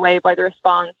blown away by the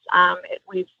response.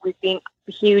 We've seen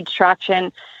huge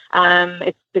traction.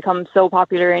 It's become so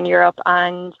popular in Europe,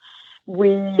 and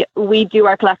we do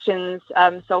our collections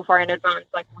so far in advance.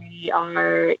 Like, we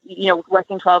are,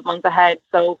 working 12 months ahead.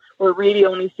 So we're really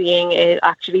only seeing it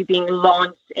actually being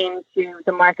launched into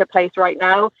the marketplace right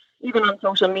now. Even on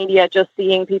social media, just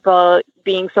seeing people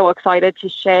being so excited to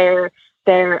share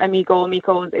their Amigo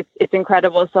Amicos, it's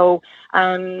incredible. So,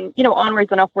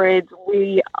 onwards and upwards,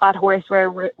 we at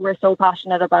Horseware, we're so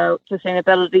passionate about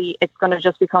sustainability. It's going to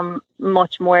just become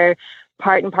much more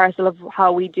part and parcel of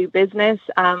how we do business.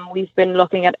 We've been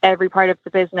looking at every part of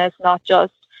the business, not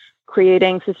just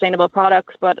creating sustainable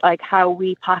products, but like how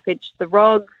we package the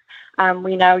rugs.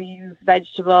 We now use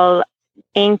vegetable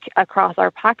ink across our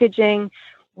packaging.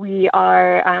 We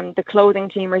are, the clothing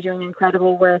team are doing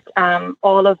incredible work.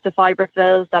 All of the fiber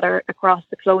fills that are across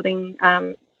the clothing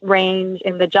range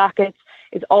in the jackets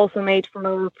is also made from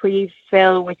a reprieve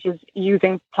fill, which is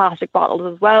using plastic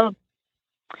bottles as well.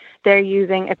 They're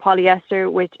using a polyester,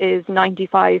 which is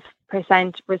 95%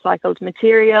 recycled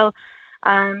material.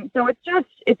 So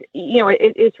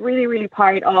it's really, really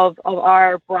part of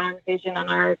our brand vision and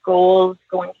our goals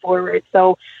going forward.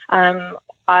 So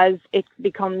as it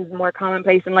becomes more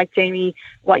commonplace, and like Jamie,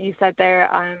 what you said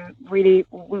there, really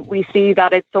we see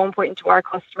that it's so important to our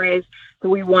customers, that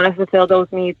we want to fulfill those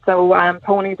needs. So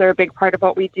ponies are a big part of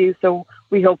what we do. So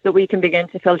we hope that we can begin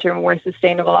to filter more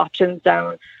sustainable options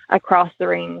down across the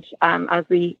range as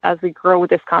we grow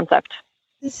this concept.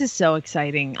 This is so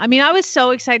exciting. I mean, I was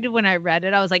so excited when I read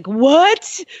it. I was like,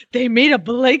 what? They made a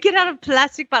blanket out of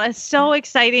plastic bottle. It's so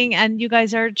exciting. And you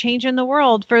guys are changing the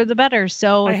world for the better.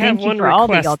 So I have one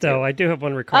request, though. I do have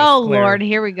one request. Oh, Claire. Lord,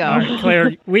 here we go.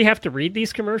 Claire, we have to read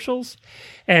these commercials.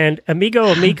 And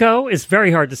amigo is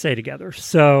very hard to say together.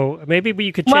 So maybe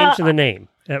you could change the name.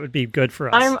 That would be good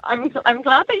for us. I'm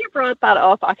glad that you brought that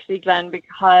up, actually, Glenn,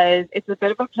 because it's a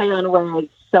bit of a play on words.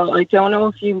 So I don't know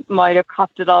if you might have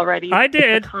copped it already. I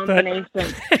did. Combination.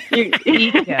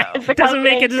 It doesn't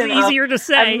make it easier to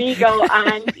say. Amigo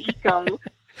and eco.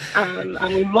 And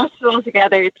we mushed it all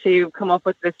together to come up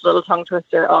with this little tongue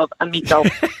twister of amigo.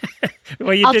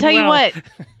 Well, I'll tell you what.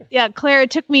 Yeah, Claire,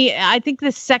 it took me, I think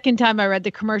the second time I read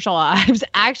the commercial,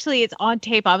 it's on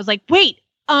tape. I was like, wait,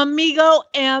 amigo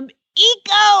and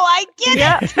eco. I get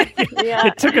it. Yeah.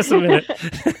 It took us a minute.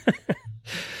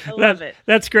 I love it.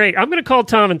 That's great. I'm going to call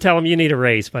Tom and tell him you need a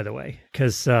raise, by the way,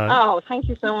 because thank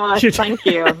you so much. Thank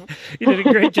you. You did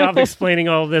a great job explaining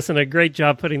all of this and a great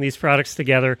job putting these products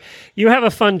together. You have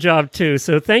a fun job too.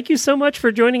 So thank you so much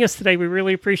for joining us today. We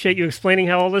really appreciate you explaining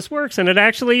how all this works. And it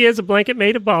actually is a blanket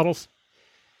made of bottles.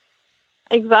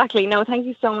 Exactly. No, thank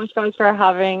you so much, guys, for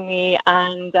having me.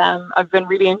 And I've been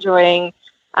really enjoying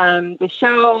the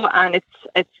show, and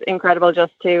it's incredible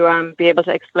just to be able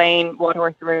to explain what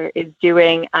Horseware is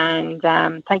doing. And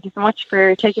thank you so much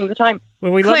for taking the time.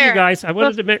 Well, we love you guys. I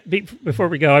wanted to before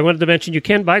we go, I wanted to mention you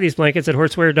can buy these blankets at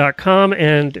horseware.com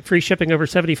and free shipping over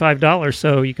 $75,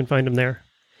 so you can find them there.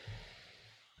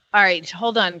 All right,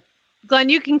 hold on. Glenn,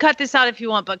 you can cut this out if you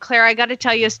want, but Claire, I got to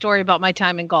tell you a story about my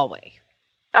time in Galway.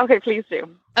 Okay, please do.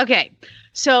 Okay,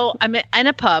 so I'm in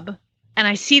a pub, and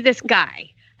I see this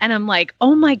guy, and I'm like,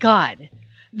 oh my God,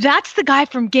 that's the guy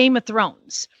from Game of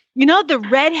Thrones. You know, the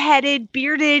red-headed,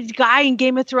 bearded guy in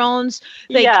Game of Thrones?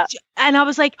 Yeah. And I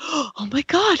was like, oh my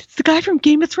God, it's the guy from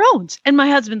Game of Thrones. And my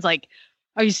husband's like,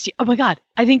 oh my God,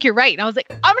 I think you're right. And I was like,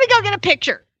 I'm going to go get a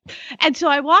picture. And so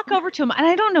I walk over to him, and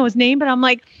I don't know his name, but I'm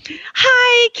like,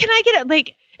 hi, can I get it?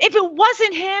 Like, if it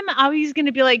wasn't him, I was going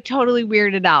to be like totally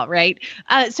weirded out, right?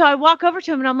 So I walk over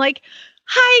to him, and I'm like,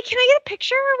 hi, can I get a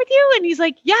picture with you? And he's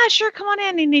like, yeah, sure, come on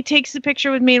in. And he takes the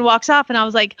picture with me and walks off. And I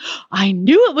was like, I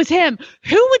knew it was him.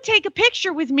 Who would take a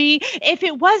picture with me if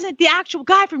it wasn't the actual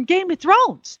guy from Game of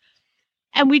Thrones?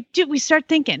 And we start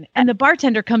thinking, and the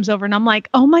bartender comes over, and I'm like,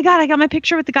 oh my God, I got my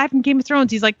picture with the guy from Game of Thrones.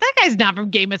 He's like, that guy's not from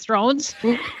Game of Thrones.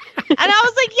 And I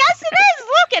was like, yes, it is.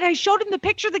 Look. And I showed him the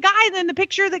picture of the guy, and then the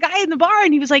picture of the guy in the bar.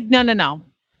 And he was like, no.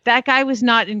 That guy was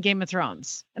not in Game of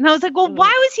Thrones. And I was like, well, why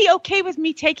was he okay with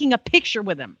me taking a picture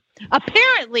with him?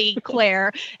 Apparently,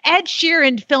 Claire, Ed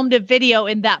Sheeran filmed a video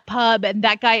in that pub, and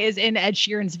that guy is in Ed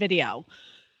Sheeran's video.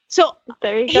 So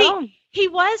there you go. He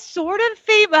was sort of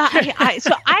famous.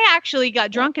 So I actually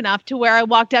got drunk enough to where I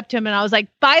walked up to him and I was like,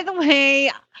 by the way,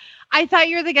 I thought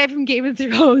you were the guy from Game of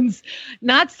Thrones,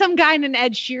 not some guy in an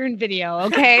Ed Sheeran video.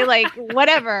 Okay. Like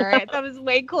whatever. That was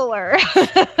way cooler.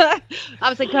 I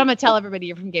was like, I'm going to tell everybody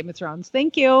you're from Game of Thrones.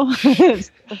 Thank you.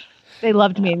 They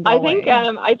loved me in Galway.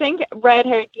 I think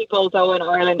red-haired people though in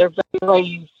Ireland are very, very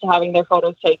used to having their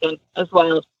photos taken as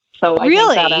well. So I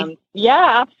really? think that,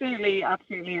 yeah, absolutely. I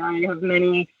have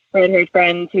many red-haired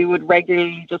friends who would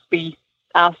regularly just be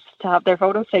asked to have their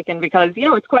photos taken because, you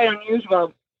know, it's quite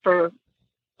unusual for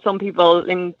some people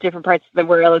in different parts of the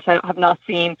world who have not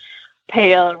seen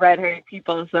pale red-haired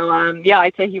people. So, yeah,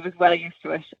 I'd say he was well used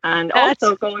to it. And That's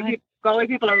also Galway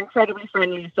people are incredibly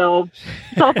friendly, so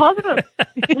it's all positive.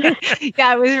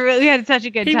 Yeah, it was we had such a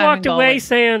good time. He walked away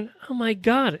saying, oh my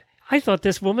God, I thought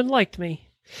this woman liked me.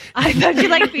 I thought you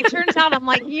liked me. Turns out I'm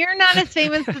like, you're not as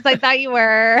famous as I thought you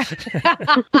were.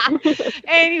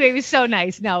 Anyway, it was so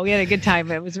nice. No, we had a good time.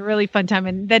 It was a really fun time.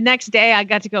 And the next day I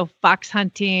got to go fox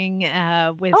hunting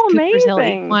with Cooper's Hill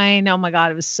Equine. Oh my God,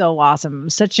 it was so awesome. It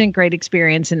was such a great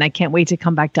experience, and I can't wait to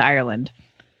come back to Ireland.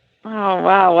 Oh,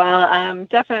 wow. Well,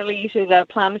 definitely you should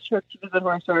plan a trip to visit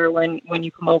Horseware when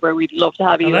you come over. We'd love to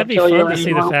have you. That'd be fun to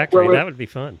see the factory. That would be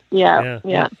fun. Yeah.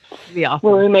 It'd be awesome.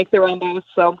 When we make the rainbows,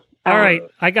 so... All right,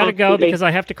 I got to go because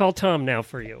I have to call Tom now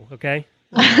for you, okay?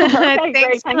 Okay,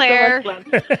 Thanks, Claire. So much,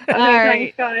 All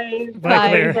right. Thanks, guys.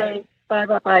 Bye,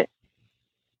 Claire. Bye.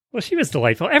 Well, she was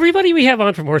delightful. Everybody we have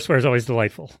on from Horseware is always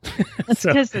delightful. That's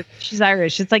because she's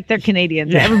Irish. It's like they're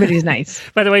Canadians. Yeah. Everybody's nice.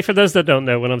 By the way, for those that don't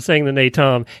know, when I'm saying the name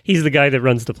Tom, he's the guy that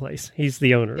runs the place. He's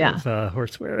the owner of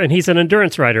Horseware. And he's an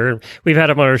endurance rider. We've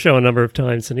had him on our show a number of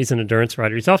times, and he's an endurance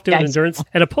rider. He's off doing endurance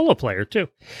and a polo player, too.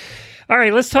 All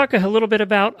right, let's talk a little bit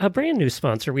about a brand new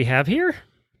sponsor we have here.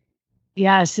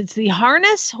 Yes, it's the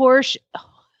Harness Horse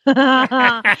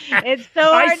It's so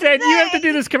hard I said to you have say. to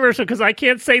do this commercial because I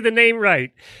can't say the name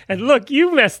right. And look,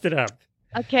 you messed it up.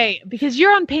 Okay, because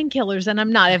you're on painkillers and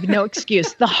I'm not. I have no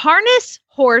excuse. The Harness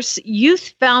Horse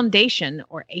Youth Foundation,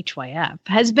 or HYF,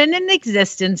 has been in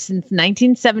existence since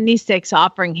 1976,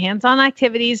 offering hands-on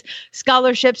activities,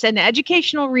 scholarships, and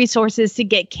educational resources to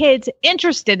get kids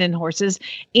interested in horses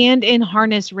and in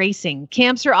harness racing.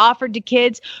 Camps are offered to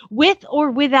kids with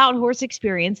or without horse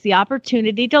experience the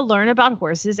opportunity to learn about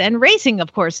horses and racing,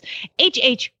 of course.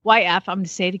 HHYF, I'm going to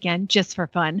say it again just for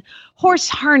fun, Horse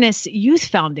Harness Youth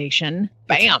Foundation,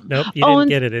 bam. Nope, you didn't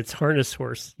get it. It's Harness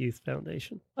Horse Youth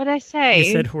Foundation. What'd I say?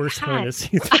 You said Horse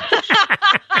Harness Youth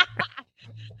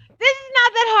This is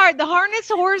not that hard. The Harness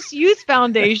Horse Youth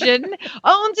Foundation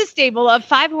owns a stable of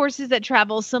 5 horses that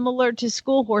travel similar to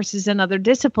school horses and other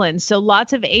disciplines. So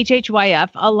lots of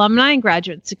HHYF alumni and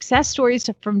graduate success stories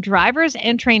from drivers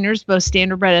and trainers, both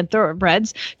standardbred and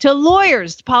thoroughbreds, to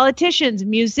lawyers, politicians,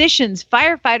 musicians,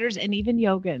 firefighters, and even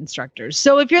yoga instructors.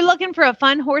 So if you're looking for a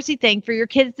fun horsey thing for your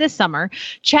kids this summer,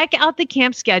 check out the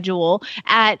camp schedule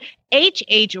at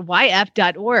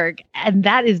hhyf.org, and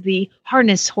that is the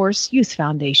Harness Horse Youth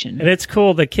Foundation. And it's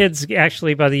cool. The kids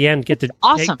actually, by the end, get to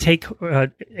take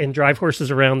and drive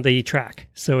horses around the track.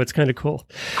 So it's kind of cool.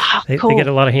 Oh, They cool. get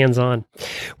a lot of hands-on.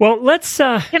 Well, let's...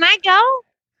 Can I go?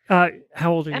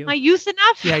 How old are you? Am I youth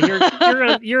enough?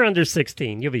 Yeah, you're under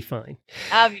 16. You'll be fine.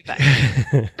 I'll be fine.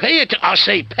 I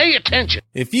say pay attention.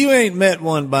 If you ain't met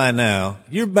one by now,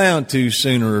 you're bound to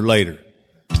sooner or later.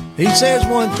 He says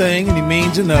one thing and he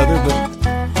means another, but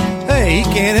hey, he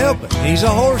can't help it. He's a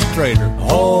horse trader.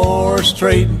 Horse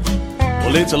trading.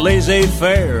 Well, it's a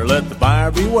laissez-faire. Let the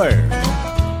buyer beware.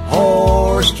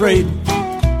 Horse trading.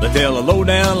 They tell a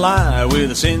low-down lie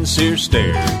with a sincere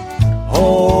stare.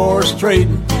 Horse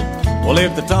trading. Well,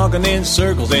 if they're talking in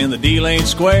circles and the deal ain't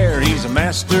square, he's a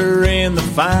master in the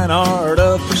fine art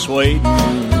of persuading.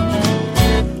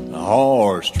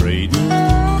 Horse trading.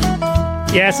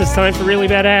 Yes, it's time for Really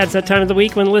Bad Ads. That time of the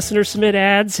week when listeners submit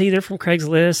ads, either from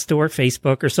Craigslist or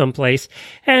Facebook or someplace.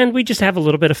 And we just have a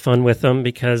little bit of fun with them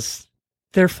because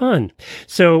they're fun.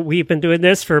 So we've been doing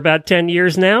this for about 10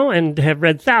 years now and have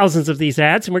read thousands of these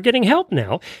ads, and we're getting help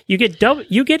now. You get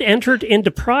entered into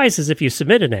prizes if you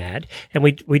submit an ad, and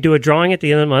we do a drawing at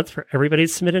the end of the month for everybody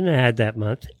that submitted an ad that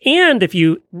month. And if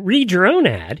you read your own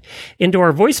ad into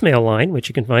our voicemail line, which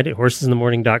you can find at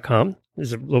horsesinthemorning.com,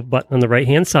 there's a little button on the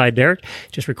right-hand side there.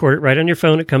 Just record it right on your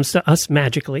phone. It comes to us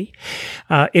magically.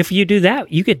 If you do that,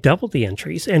 you get double the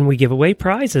entries, and we give away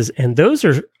prizes, and those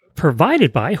are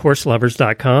provided by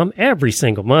horselovers.com every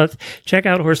single month. Check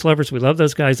out Horse Lovers. We love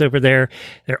those guys over there.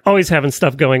 They're always having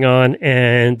stuff going on,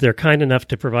 and they're kind enough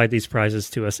to provide these prizes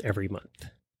to us every month.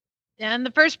 And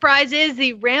the first prize is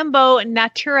the Rambo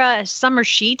Natura Summer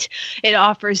Sheet. It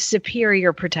offers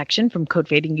superior protection from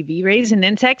coat-fading UV rays and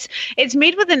insects. It's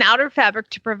made with an outer fabric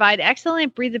to provide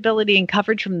excellent breathability and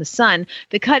coverage from the sun.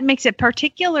 The cut makes it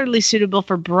particularly suitable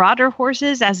for broader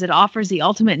horses as it offers the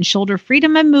ultimate in shoulder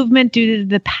freedom and movement due to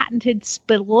the patented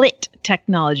split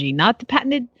technology, not the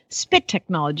patented spit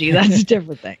technology. That's a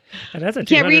different thing. And that's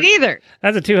Can't read either.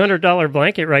 That's a $200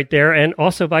 blanket right there, and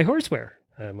also by Horseware.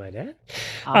 I might add.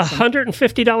 Awesome.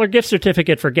 $150 gift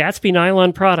certificate for Gatsby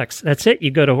nylon products. That's it. You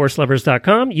go to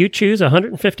horselovers.com. You choose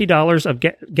 $150 of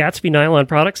Gatsby nylon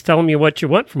products. Tell them what you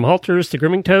want, from halters to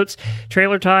grooming totes,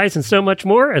 trailer ties, and so much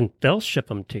more, and they'll ship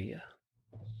them to you.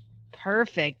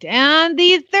 Perfect. And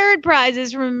the third prize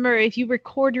is, remember, if you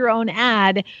record your own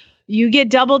ad, you get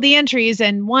double the entries,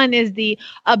 and one is the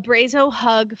Abrazo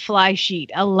Hug Fly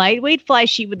Sheet, a lightweight fly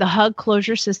sheet with a hug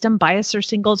closure system, biaser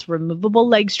singles, removable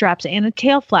leg straps, and a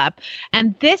tail flap.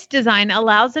 And this design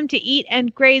allows them to eat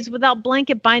and graze without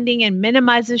blanket binding and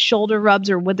minimizes shoulder rubs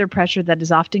or wither pressure that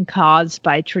is often caused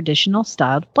by traditional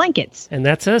styled blankets. And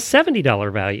that's a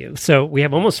 $70 value. So we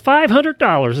have almost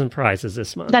 $500 in prizes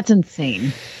this month. That's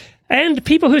insane. And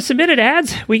people who submitted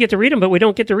ads, we get to read them, but we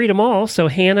don't get to read them all. So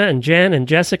Hannah and Jen and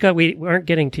Jessica, we aren't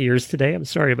getting to yours today. I'm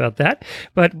sorry about that.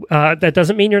 But that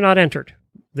doesn't mean you're not entered.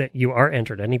 That you are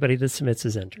entered. Anybody that submits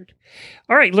is entered.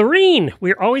 All right, Lorene.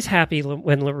 We're always happy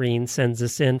when Lorene sends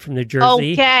us in from New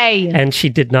Jersey. Okay. And she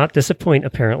did not disappoint,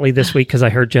 apparently, this week, because I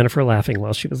heard Jennifer laughing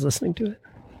while she was listening to it.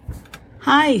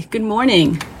 Hi, good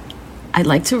morning. I'd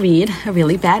like to read a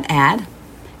really bad ad.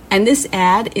 And this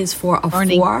ad is for a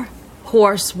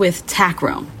four-horse with tack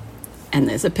room. And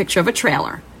there's a picture of a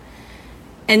trailer.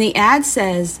 And the ad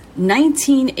says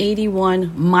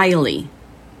 1981 Miley, ...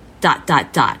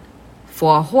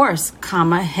 for a horse,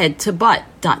 comma, head to butt, ...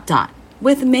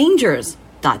 with mangers, ...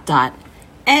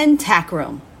 and tack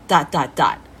room, ...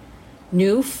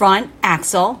 new front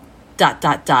axle, ...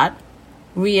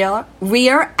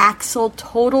 rear axle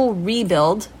total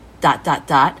rebuild, ...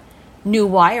 new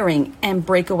wiring and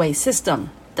breakaway system, ...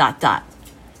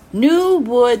 new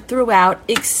wood throughout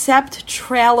except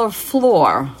trailer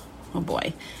floor. Oh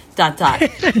boy, ...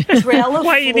 trailer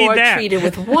Why floor treated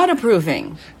with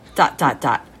waterproofing, ...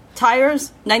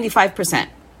 tires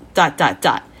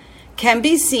 95%, ... can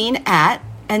be seen at,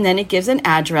 and then it gives an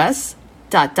address, ...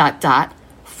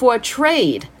 for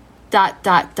trade, ...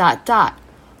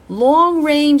 long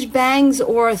range bangs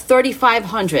or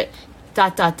 3500, ...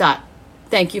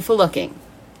 thank you for looking.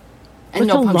 And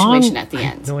What's no a punctuation long- at the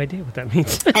end. No idea what that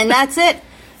means. And that's it.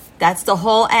 That's the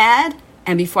whole ad.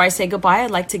 And before I say goodbye,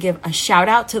 I'd like to give a shout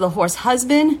out to the horse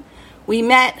husband. We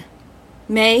met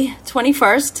May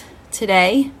 21st,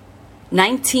 today,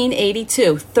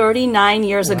 1982, 39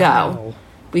 years ago.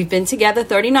 We've been together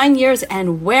 39 years,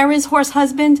 and where is horse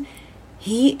husband?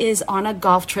 He is on a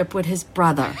golf trip with his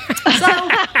brother. So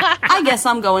I guess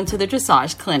I'm going to the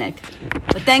dressage clinic.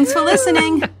 But thanks for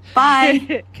listening.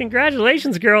 Bye.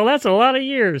 Congratulations, girl. That's a lot of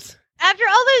years. After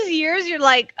all those years, you're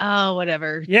like, oh,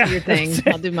 whatever. Yeah. Do your thing.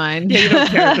 I'll do mine. Yeah, you don't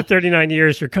care. After 39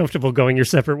 years, you're comfortable going your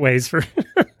separate ways for...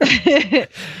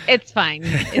 It's fine.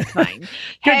 It's fine.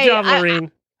 Good job,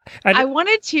 Maureen. I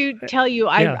wanted to tell you,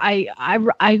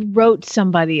 I wrote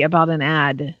somebody about an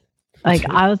ad. Like,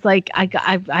 I was like,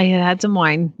 I had some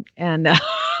wine, and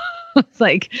it's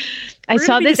like, I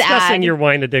saw this discussing ad. your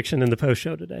wine addiction in the post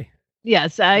show today.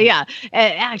 Yes, yeah.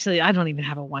 Actually, I don't even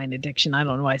have a wine addiction. I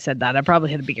don't know why I said that. I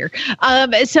probably had a beer.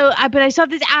 But I saw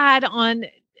this ad on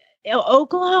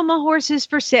Oklahoma horses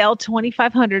for sale,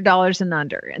 $2,500 and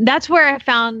under, and that's where I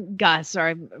found Gus,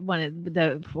 or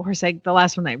the horse, the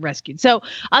last one I rescued. So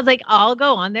I was like, I'll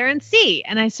go on there and see.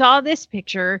 And I saw this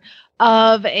picture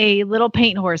of a little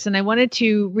paint horse, and I wanted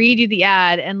to read you the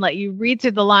ad and let you read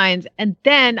through the lines, and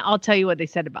then I'll tell you what they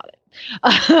said about it.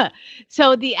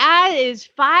 So the ad is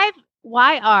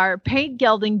 5YR paint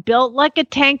gelding built like a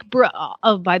tank.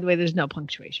 Oh, by the way, there's no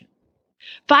punctuation.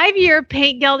 5-year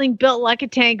paint gelding built like a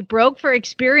tank, broke for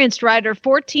experienced rider,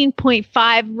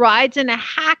 14.5, rides in a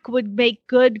hack, would make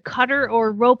good cutter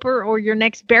or roper or your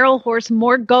next barrel horse,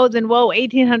 more go than whoa,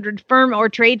 1,800 firm, or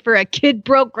trade for a kid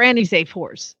broke granny safe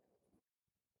horse.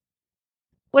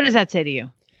 What does that say to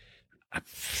you?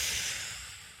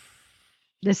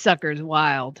 This sucker is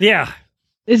wild. Yeah.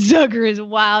 This sucker is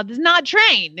wild. It's not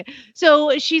trained.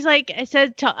 So she's like, I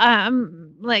said,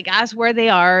 like, ask where they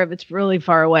are if it's really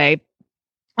far away.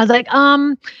 I was like,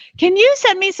 can you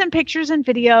send me some pictures and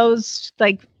videos?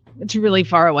 Like, it's really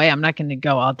far away. I'm not going to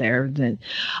go out there.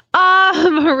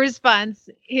 Her response,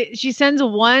 she sends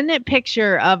one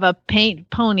picture of a paint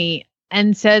pony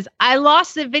and says, I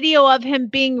lost the video of him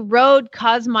being rode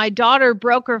cause my daughter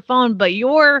broke her phone, but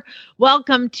you're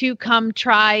welcome to come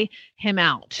try him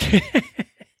out.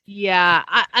 Yeah.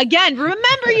 Again,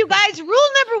 remember, you guys, rule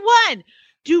number 1,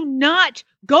 do not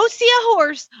go see a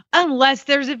horse unless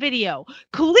there's a video.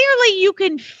 Clearly, you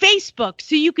can Facebook.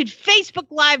 So you could Facebook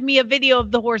Live me a video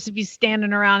of the horse if he's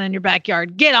standing around in your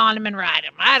backyard. Get on him and ride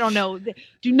him. I don't know.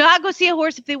 Do not go see a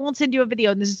horse if they won't send you a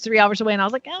video. And this is 3 hours away. And I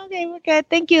was like, okay, we're good.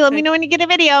 Thank you. Let me know when you get a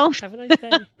video. Have a nice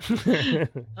day.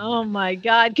 Oh, my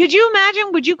God. Could you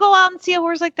imagine? Would you go out and see a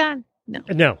horse like that?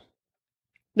 No.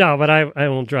 No, but I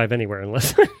won't drive anywhere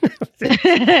unless...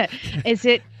 Is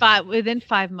it within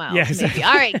 5 miles? Yes. Maybe.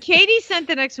 All right. Katie sent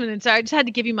the next one in. Sorry, I just had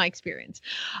to give you my experience.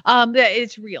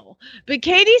 It's real. But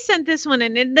Katie sent this one,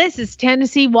 and this is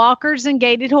Tennessee Walkers and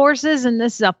Gaited Horses, and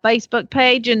this is a Facebook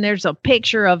page, and there's a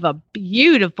picture of a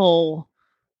beautiful...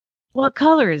 What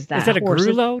color is that? Is that a horse?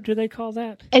 Grullo? Do they call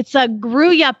that? It's a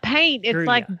Gruya paint. It's Gruya,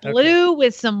 like blue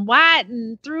with some white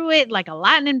and through it, like a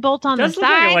lightning bolt on the Does side. look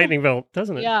like a lightning bolt,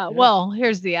 doesn't it? Yeah. Well,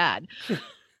 here's the ad.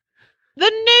 The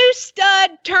new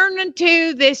stud turned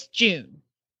into this June.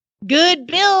 Good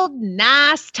build,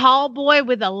 nice tall boy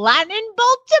with a lightning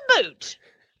bolt to boot.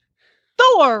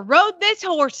 Thor rode this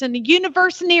horse in the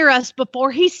universe near us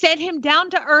before he set him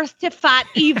down to earth to fight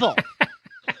evil.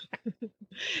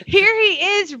 Here he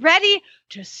is, ready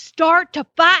to start to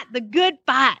fight the good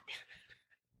fight.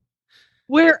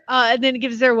 Where and then it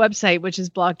gives their website, which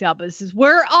is blocked out, but it says,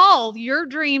 where all your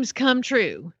dreams come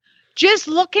true. Just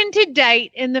looking to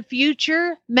date in the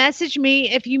future. Message me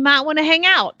if you might want to hang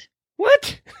out.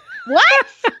 What? What?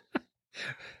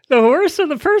 The horse or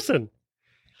the person?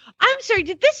 I'm sorry.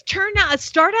 Did this start out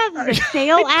as a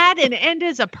sale ad and end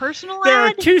as a personal There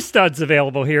ad? are 2 studs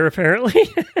available here, apparently.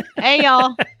 Hey,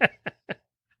 y'all.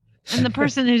 And the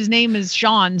person whose name is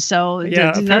Sean, so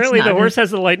yeah, apparently the horse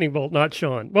has the lightning bolt, not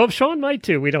Sean. Well, Sean might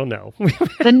too. We don't know.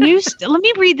 The new let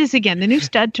me read this again. The new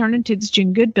stud turned into this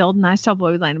June good build, nice tall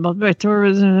boy with lightning bolt.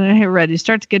 Ready,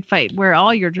 starts a good fight where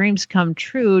all your dreams come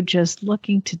true. Just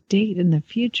looking to date in the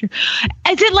future.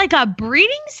 Is it like a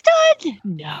breeding stud?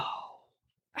 No.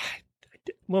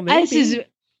 Well, maybe. This is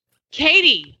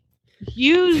Katie.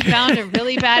 You found a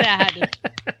really bad ad.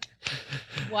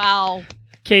 Wow.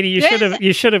 Katie,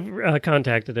 you should have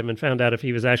contacted him and found out if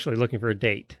he was actually looking for a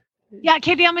date. Yeah,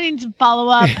 Katie, I'm going to need some follow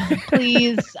up,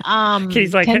 please.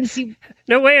 Katie's like, Tennessee...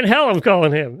 no way in hell I'm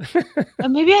calling him.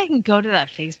 Maybe I can go to that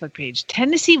Facebook page.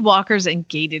 Tennessee Walkers and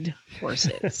Gated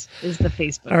Horses is the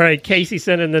Facebook. All right, Casey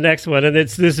sent in the next one, and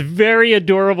it's this very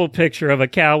adorable picture of a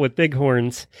cow with big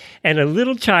horns and a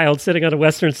little child sitting on a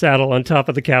Western saddle on top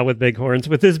of the cow with big horns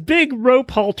with this big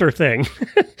rope halter thing.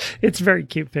 It's a very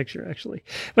cute picture, actually.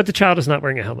 But the child is not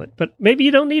wearing a helmet. But maybe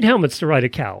you don't need helmets to ride a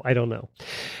cow. I don't know.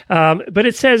 But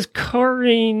it says quarantine.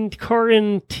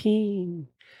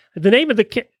 The name of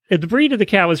the breed of the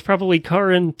cow is probably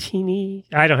Quarantini.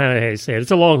 I don't know how to say it.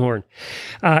 It's a longhorn.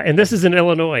 And this is in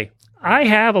Illinois. I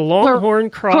have a longhorn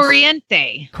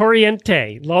Corriente,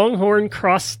 longhorn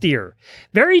cross steer.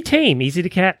 Very tame, easy to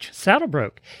catch. Saddle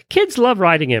broke. Kids love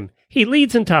riding him. He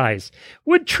leads and ties.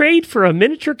 Would trade for a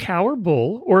miniature cow or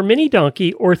bull or mini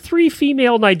donkey or 3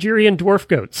 female Nigerian dwarf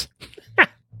goats.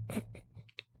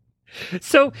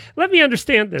 So let me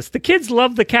understand this. The kids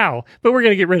love the cow, but we're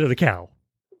going to get rid of the cow.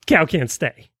 Cow can't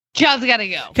stay. Cow's got to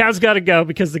go. Cow's got to go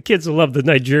because the kids will love the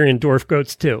Nigerian dwarf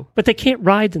goats too. But they can't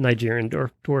ride the Nigerian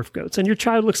dwarf goats. And your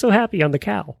child looks so happy on the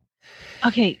cow.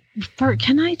 Okay.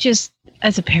 Can I just,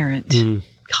 as a parent,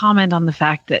 comment on the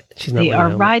fact that they are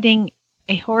riding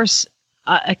a horse,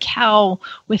 a cow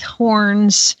with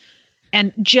horns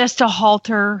and just a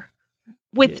halter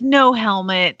with no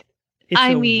helmet?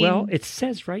 It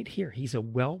says right here, he's a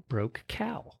well-broke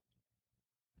cow.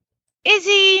 Is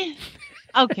he?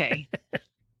 Okay.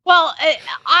 Well,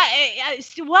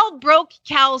 well-broke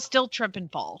cows still trip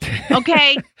and fall.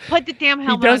 Okay? Put the damn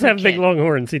helmet on. He does have big long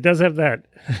horns. He does have that.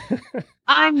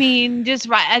 I mean,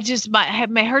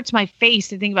 it hurts my face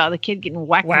to think about the kid getting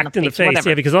whacked in the face. Whatever.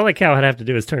 Yeah, because all that cow would have to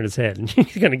do is turn his head, and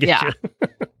he's going to get you.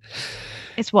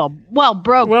 It's well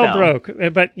broke. Well broke.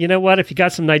 But you know what? If you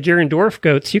got some Nigerian dwarf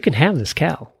goats, you can have this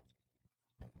cow.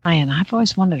 Man, I've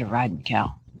always wanted to ride a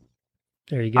cow.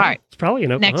 There you go. All right. It's probably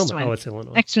in Oklahoma. Next one. Oh, it's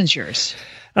Illinois. Next one's yours.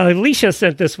 Alicia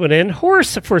sent this one in.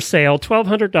 Horse for sale,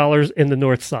 $1,200 in the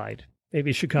north side.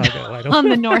 Maybe Chicago. I don't know. On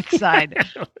the north side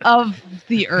of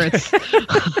the earth.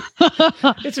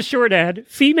 It's a short ad.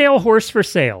 Female horse for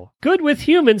sale. Good with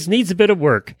humans, needs a bit of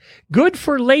work. Good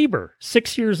for labor.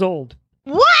 6 years old.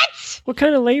 What? What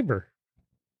kind of labor?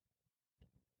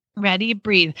 Ready,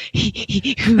 breathe.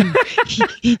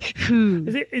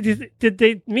 Did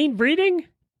they mean breeding?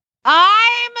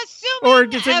 I'm assuming. Or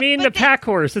does it mean a pack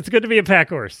horse? It's good to be a pack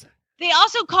horse. They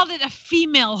also called it a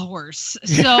female horse.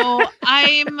 So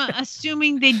I'm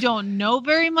assuming they don't know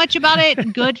very much about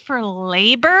it. Good for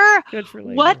labor? Good for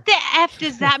labor. What the F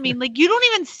does that mean? Like, you don't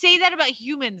even say that about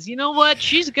humans. You know what?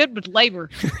 She's good with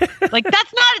labor. Like,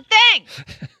 that's not a thing.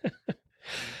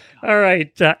 All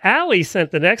right. Allie sent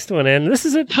the next one in. This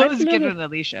is a That was a good one,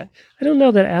 Alicia. I don't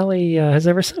know that Allie has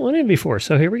ever sent one in before.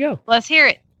 So here we go. Let's hear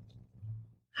it.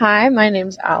 Hi, my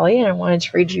name's Allie, and I wanted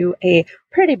to read you a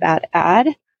pretty bad ad.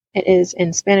 It is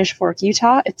in Spanish Fork,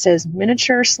 Utah. It says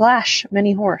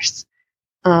miniature/mini horse.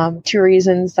 2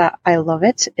 reasons that I love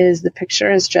it is the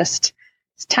picture is just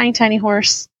this tiny, tiny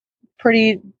horse,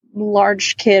 pretty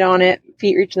large kid on it,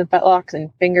 feet reaching the fetlocks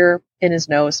and finger in his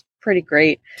nose. Pretty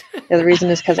great. The other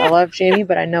reason is because I love Jamie,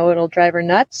 but I know it'll drive her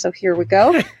nuts. So here we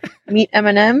go. Meet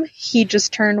Eminem. He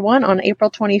just turned 1 on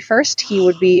April 21st. He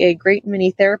would be a great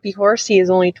mini therapy horse. He is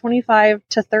only 25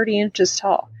 to 30 inches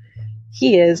tall.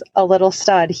 He is a little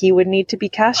stud. He would need to be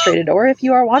castrated, or if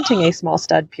you are wanting a small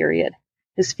stud, period.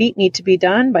 His feet need to be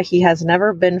done, but he has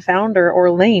never been found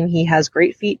or lame. He has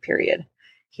great feet, period.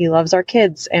 He loves our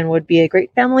kids and would be a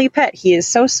great family pet. He is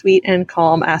so sweet and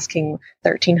calm, asking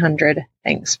 $1,300.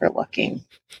 Thanks for looking.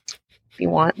 If you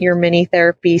want your mini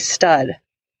therapy stud,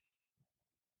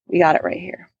 we got it right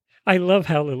here. I love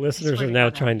how the listeners are now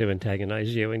trying to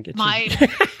antagonize you and get my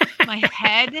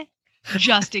head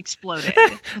just exploded.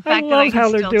 I love how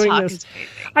they're doing this.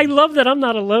 I love that I'm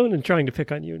not alone in trying to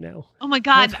pick on you now. Oh my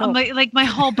God. My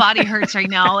whole body hurts right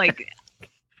now. Like,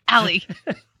 Allie.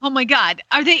 Oh my God.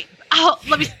 Are they,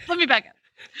 let me back up.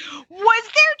 Was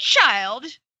their child,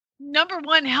 number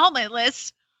 1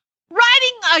 helmetless,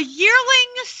 riding a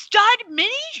yearling stud mini?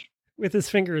 With his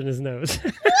finger in his nose.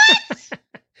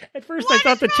 What? At first, I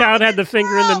thought the child had the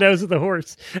finger in the nose of the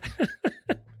horse.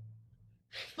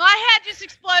 My head just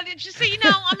exploded. Just so you know,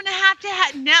 I'm going to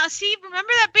have now. See,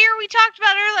 remember that beer we talked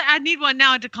about earlier? I need one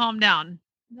now to calm down.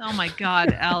 Oh my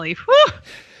God, Allie.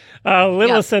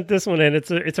 Lila sent this one in.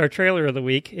 It's our trailer of the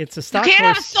week. It's a stock. You can't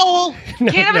have a soul.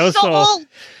 No, Can't have a soul.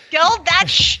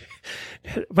 Geldetch.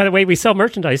 By the way, we sell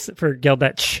merchandise for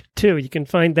Geldetch too. You can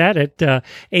find that at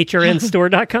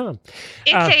hrnstore.com.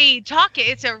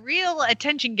 It's a real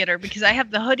attention getter because I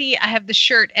have the hoodie, I have the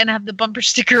shirt, and I have the bumper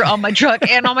sticker on my truck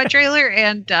and on my trailer.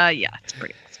 And it's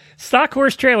pretty awesome. Stock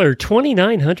horse trailer,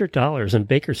 $2,900 in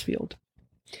Bakersfield.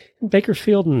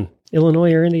 Bakersfield in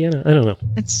Illinois or Indiana? I don't know.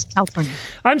 It's California.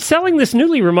 I'm selling this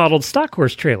newly remodeled stock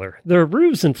horse trailer. The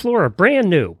roofs and floor are brand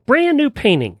new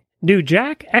painting. New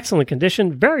jack, excellent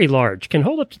condition, very large, can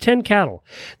hold up to 10 cattle.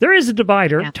 There is a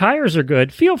divider, tires are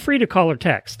good. Feel free to call or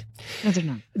text.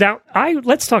 Now,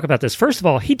 let's talk about this. First of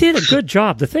all, he did a good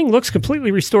job. The thing looks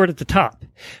completely restored at the top.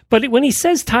 But when he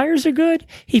says tires are good,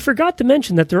 he forgot to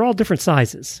mention that they're all different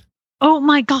sizes. Oh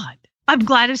my God. I'm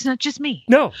glad it's not just me.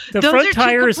 No, the front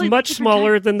tire is much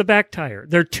smaller than the back tire.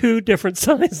 They're two different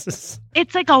sizes.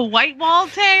 It's like a white wall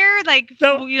tire,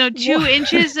 2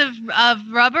 inches of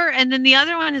rubber, and then the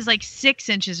other one is like 6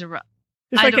 inches of rubber.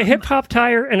 It's like a hip hop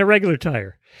tire and a regular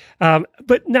tire.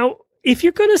 But now, if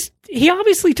you're going to, he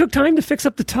obviously took time to fix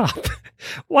up the top.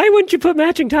 Why wouldn't you put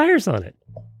matching tires on it?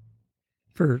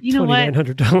 For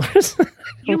 $2,900.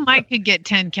 You could get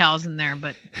 10 cows in there,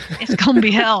 but it's going to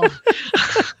be hell.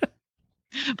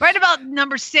 Right about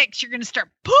number 6, you're going to start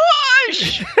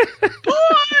push.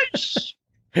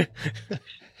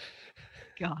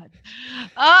 God.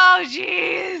 Oh,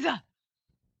 jeez.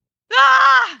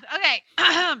 Okay.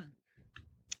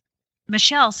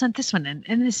 Michelle sent this one in,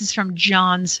 and this is from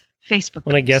John's Facebook.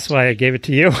 Want to guess why I gave it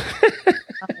to you?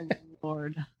 Oh,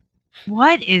 Lord.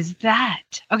 What is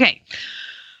that? Okay.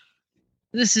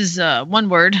 This is one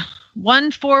word.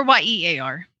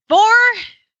 14YEAR.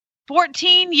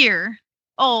 14-year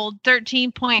old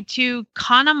 13.2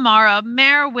 Connemara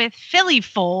mare with filly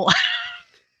foal.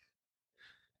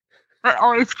 That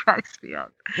always cracks me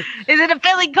up. Is it a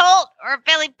filly colt or a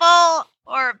filly foal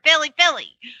or a filly?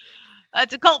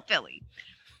 It's a colt filly.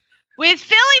 With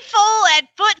filly foal at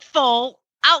foot foal.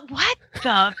 What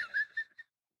the?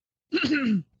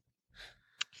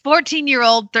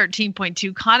 14-year-old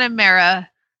 13.2 Connemara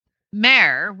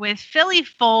mare with filly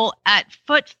foal at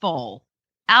foot foal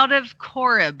out of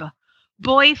Corrib.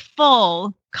 Boy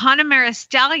foal Connemara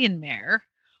stallion mare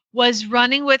was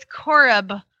running with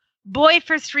Corrib. Boy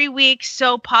for 3 weeks,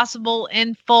 so possible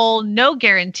in full, no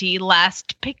guarantee.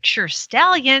 Last picture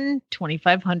stallion,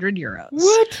 2,500 euros.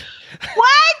 What?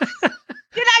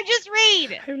 Did I just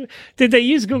read? Did they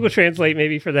use Google Translate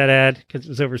maybe for that ad because it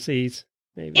was overseas?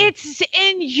 Maybe. It's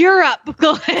in Europe,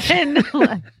 Glenn.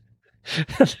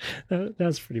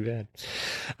 That's pretty bad.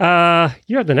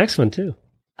 You have the next one too.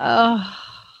 Oh,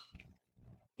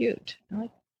 cute.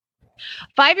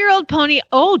 5-year-old pony.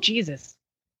 Oh, Jesus.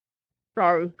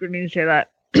 Sorry, I didn't say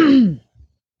that.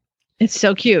 It's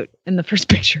so cute in the first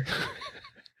picture.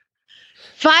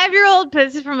 5-year-old,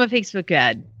 this is from a Facebook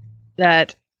ad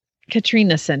that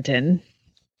Katrina sent in.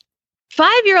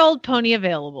 5-year-old pony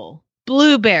available.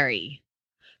 Blueberry.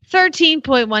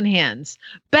 13.1 hands.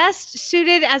 Best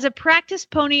suited as a practice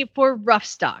pony for rough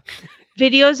stock.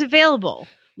 Videos available.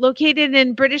 Located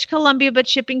in British Columbia, but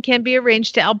shipping can be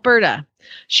arranged to Alberta.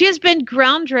 She has been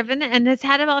ground driven and has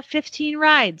had about 15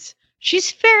 rides.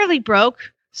 She's fairly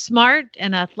broke, smart,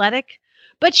 and athletic,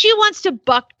 but she wants to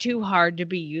buck too hard to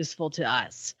be useful to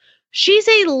us. She's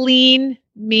a lean,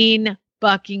 mean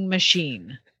bucking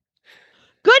machine.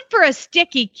 Good for a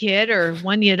sticky kid or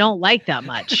one you don't like that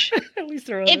much. At least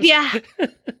they're honest.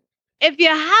 If you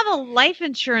have a life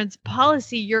insurance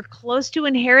policy you're close to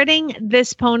inheriting,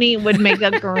 this pony would make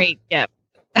a great gift.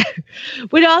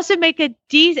 Would also make a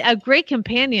great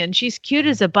companion. She's cute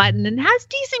as a button and has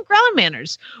decent ground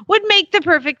manners. Would make the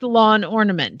perfect lawn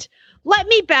ornament. Let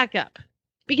me back up,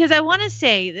 because I want to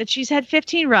say that she's had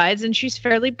 15 rides and she's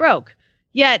fairly broke.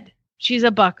 Yet she's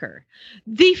a bucker.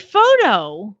 The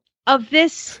photo of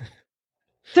this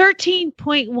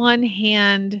 13.1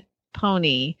 hand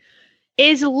pony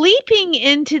is leaping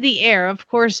into the air, of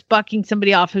course, bucking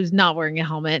somebody off who's not wearing a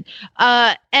helmet.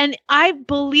 And I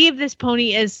believe this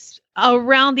pony is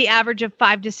around the average of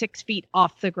 5 to 6 feet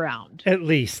off the ground. At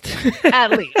least.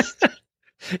 At least.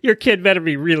 Your kid better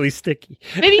be really sticky.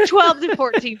 Maybe 12 to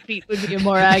 14 feet would be a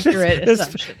more accurate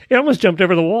assumption. It almost jumped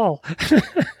over the wall.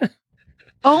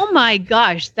 Oh my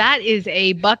gosh, that is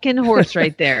a bucking horse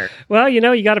right there. Well,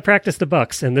 you got to practice the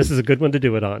bucks, and this is a good one to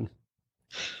do it on.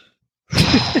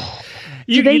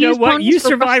 You know what? You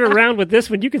survive around with this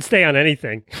one. You can stay on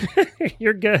anything.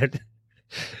 You're good.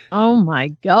 Oh my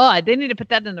God. They need to put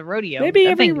that in the rodeo. Maybe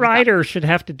every rider should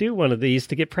have to do one of these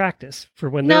to get practice for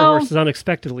when their horses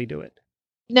unexpectedly do it.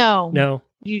 No.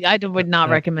 I would not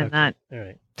recommend that. All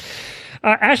right.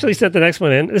 Ashley sent the next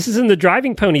one in. This is in the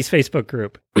Driving Ponies Facebook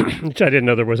group, which I didn't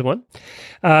know there was one.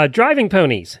 Driving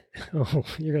Ponies. Oh,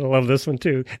 you're going to love this one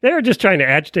too. They're just trying to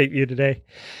agitate you today.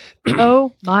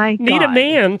 Oh my God. Need a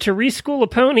man to reschool a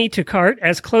pony to cart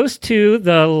as close to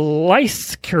the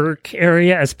Lyskirk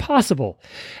area as possible.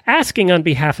 Asking on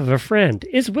behalf of a friend.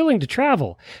 Is willing to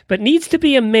travel, but needs to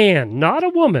be a man, not a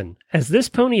woman, as this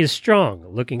pony is strong.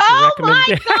 Looking for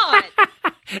recommendations. Oh my God.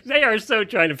 They are so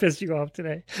trying to piss you off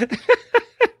today.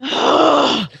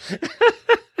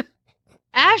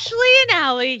 Ashley and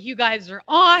Allie, you guys are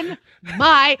on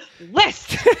my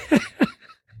list.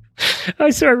 I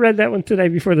read that one today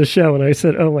before the show, and I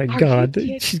said, "Oh my God,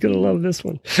 she's going to love this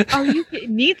one." It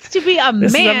needs to be a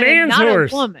this man, is a man's not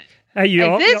horse. A woman.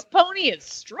 This pony is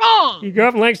strong. You go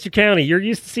up in Lancaster County, you're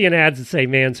used to seeing ads that say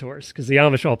 "man's horse" because the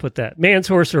Amish all put that man's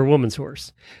horse or a woman's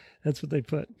horse. That's what they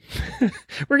put.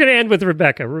 We're going to end with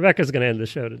Rebecca. Rebecca's going to end the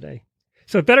show today,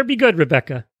 so it better be good,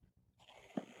 Rebecca.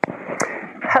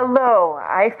 Hello,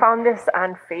 I found this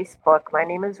on Facebook. My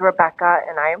name is Rebecca,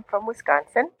 and I am from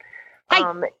Wisconsin.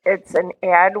 It's an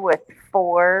ad with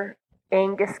 4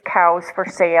 Angus cows for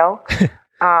sale,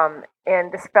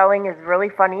 and the spelling is really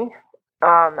funny.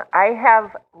 I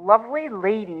have lovely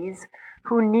ladies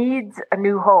who needs a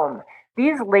new home.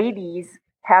 These ladies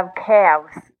have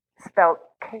calves spelled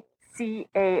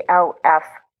CALF''S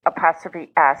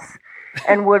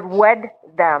and would wed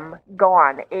them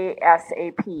gone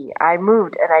ASAP. I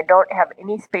moved and I don't have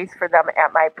any space for them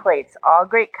at my place. All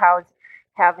great cows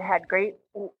have had great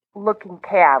looking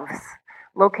calves.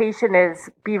 Location is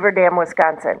Beaver Dam,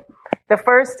 Wisconsin. The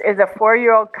first is a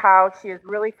 4-year-old cow. She is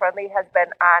really friendly, has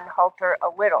been on halter a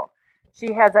little.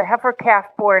 She has a heifer calf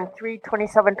born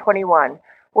 3/27/21.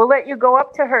 We'll let you go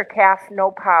up to her calf, no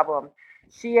problem.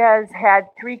 She has had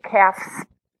 3 calves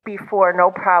before,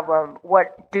 no problem.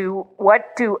 What do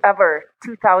ever,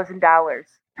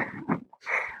 $2,000.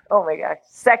 Oh my gosh.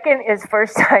 Second is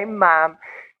first time mom.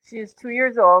 She is 2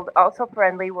 years old, also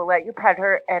friendly. We'll let you pet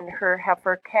her and her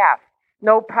heifer calf.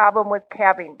 No problem with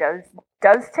calving.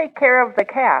 Does take care of the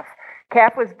calf.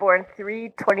 Calf was born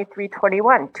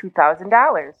 3/23/21,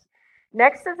 $2,000.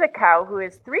 Next is a cow who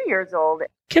is 3 years old.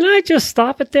 Can I just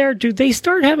stop it there? Do they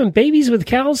start having babies with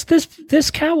cows? This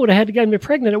cow would have had to get me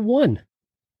pregnant at 1.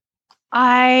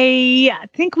 I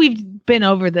think we've been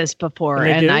over this before,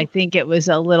 and I think it was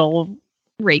a little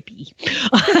rapey.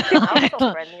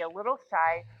 Also friendly, a little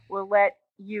shy, will let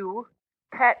you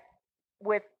pet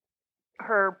with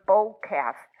her bull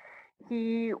calf.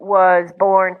 He was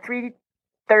born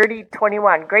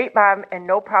 3/30/21. Great mom and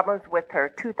no problems with her,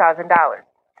 $2,000.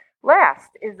 Last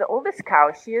is the oldest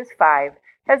cow. She is 5,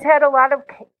 has had a lot of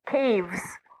caves,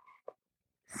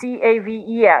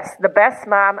 CAVES, the best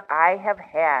mom I have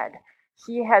had.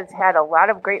 She has had a lot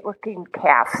of great looking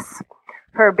calves.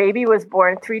 Her baby was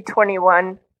born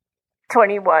 3/21/21,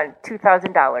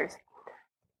 $2,000.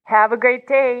 Have a great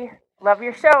day. Love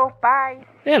your show. Bye.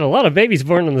 They had a lot of babies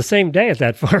born on the same day at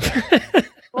that farm.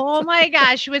 Oh my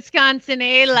gosh, Wisconsin,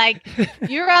 eh? Like,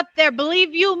 you're up there.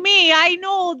 Believe you me, I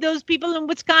know those people in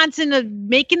Wisconsin are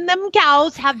making them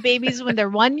cows have babies when they're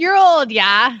 1 year old,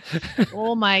 yeah?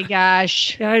 Oh my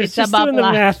gosh. Yeah, I was just doing the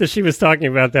math that she was talking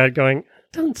about that going,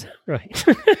 doesn't sound right.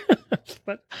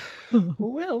 But,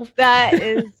 well. That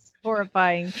is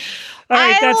horrifying. All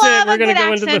right, that's it. We're going to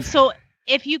go into the... So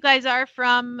if you guys are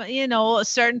from,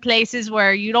 certain places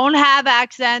where you don't have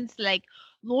accents, like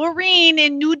Laureen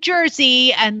in New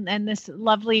Jersey and this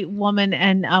lovely woman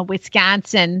in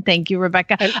Wisconsin. Thank you,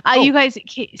 Rebecca. You guys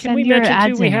can we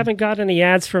mention too, we haven't got any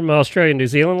ads from Australia and New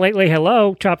Zealand lately.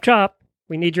 Hello, chop chop.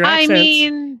 We need your accents. I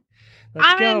mean,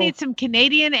 I'm going to need some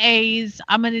Canadian A's.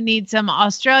 I'm going to need some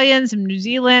Australian, some New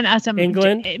Zealand, some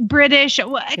England, British.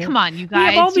 Come on, you guys.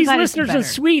 We have all these listeners in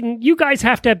Sweden. You guys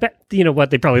have to have, you know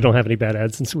what? They probably don't have any bad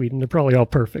ads in Sweden. They're probably all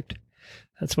perfect.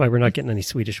 That's why we're not getting any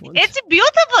Swedish ones. It's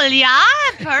beautiful, yeah.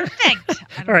 Perfect.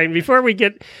 All right, before we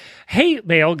get... hate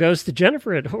mail goes to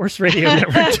Jennifer at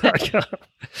horseradionetwork.com.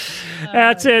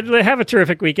 That's it. Have a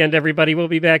terrific weekend, everybody. We'll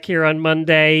be back here on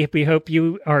Monday. We hope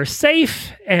you are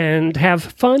safe and have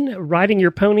fun riding your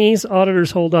ponies.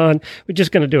 Auditors, hold on. We're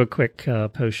just going to do a quick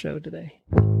post show today.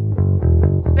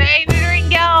 Spay Neutering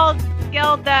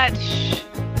Guild that...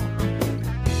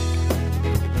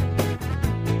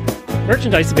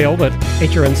 Merchandise available at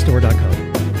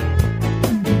hrnstore.com.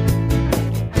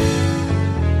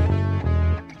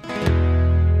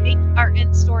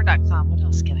 hrnstore.com.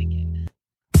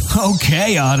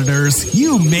 Okay, auditors,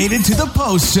 you made it to the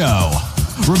post show.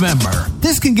 Remember,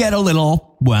 this can get a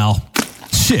little, well,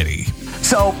 shitty.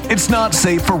 So it's not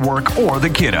safe for work or the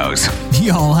kiddos.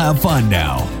 Y'all have fun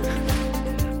now.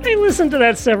 I listened to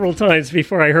that several times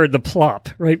before I heard the plop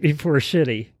right before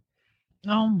shitty.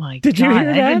 Oh my God. Did you hear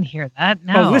that? I didn't hear that.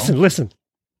 No. Oh, listen.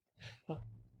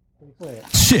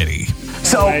 Shitty.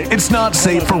 So it's not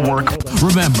safe for work.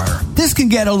 Remember, this can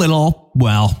get a little,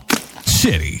 well,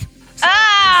 shitty.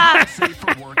 Ah!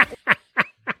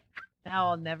 Now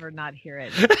I'll never not hear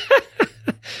it.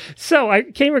 So I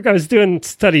was doing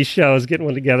study shows, getting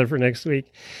one together for next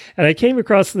week, and I came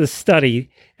across this study,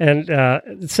 and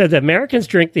it said that Americans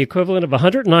drink the equivalent of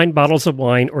 109 bottles of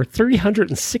wine or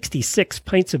 366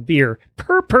 pints of beer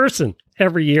per person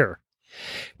every year.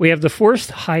 We have the fourth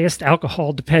highest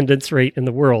alcohol dependence rate in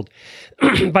the world.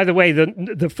 By the way,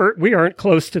 we aren't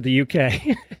close to the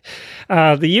UK.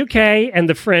 The UK and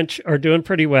the French are doing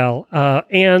pretty well.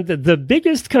 And the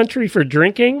biggest country for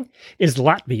drinking is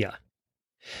Latvia.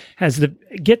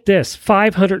 Get this,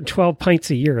 512 pints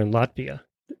a year in Latvia.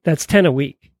 That's 10 a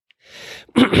week.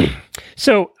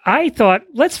 So I thought,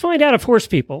 let's find out if horse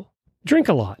people drink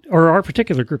a lot, or our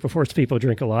particular group of horse people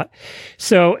drink a lot.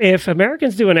 So if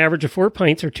Americans do an average of 4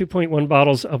 pints or 2.1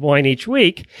 bottles of wine each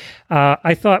week,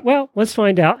 I thought, well, let's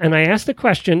find out. And I asked the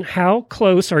question, how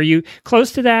close are you?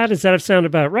 Close to that? Does that sound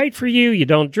about right for you? You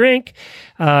don't drink?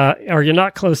 Or you're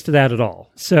not close to that at all?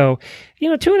 So,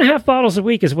 2.5 bottles a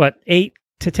week is what, 8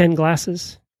 to 10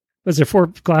 glasses? Was there 4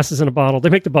 glasses in a bottle? They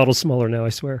make the bottles smaller now, I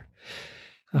swear.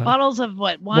 Bottles of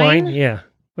what? Wine? Yeah.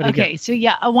 Okay, so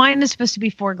a wine is supposed to be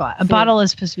 4 glasses. A bottle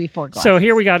is supposed to be 4 glasses. So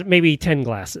here we got maybe 10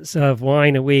 glasses of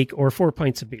wine a week or 4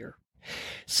 pints of beer.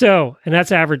 So, and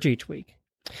that's average each week.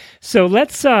 So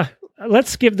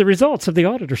let's give the results of the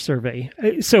auditor survey.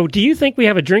 So do you think we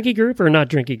have a drinky group or not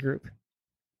drinky group?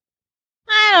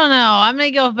 I don't know. I'm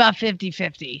going to go about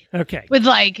 50-50. Okay. With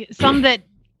some that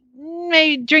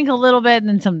maybe drink a little bit and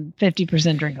then some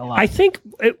 50% drink a lot. I think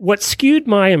what skewed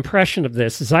my impression of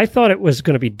this is I thought it was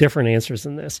going to be different answers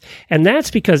than this. And that's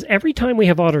because every time we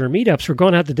have auditor meetups, we're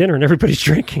going out to dinner and everybody's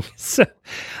drinking. So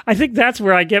I think that's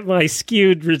where I get my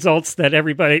skewed results that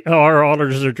our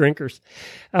auditors are drinkers.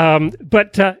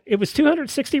 But it was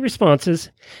 260 responses.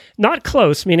 Not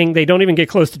close, meaning they don't even get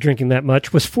close to drinking that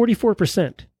much, was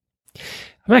 44%.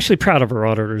 I'm actually proud of our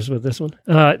auditors with this one.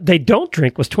 They don't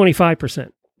drink was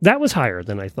 25%. That was higher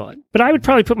than I thought. But I would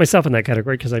probably put myself in that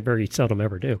category because I very seldom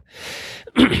ever do.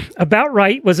 About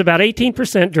right was about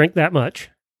 18% drink that much.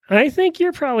 I think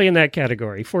you're probably in that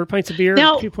category. 4 pints of beer,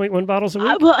 now, 2.1 bottles a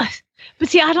week. But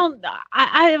see, I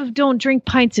don't drink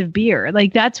pints of beer.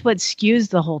 Like, that's what skews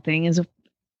the whole thing is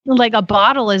like a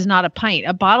bottle is not a pint.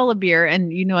 A bottle of beer,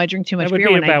 and I drink too much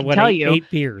beer when I can tell you.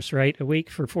 8 beers, right? A week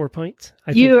for 4 pints?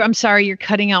 I'm sorry, you're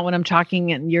cutting out when I'm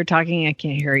talking and you're talking. I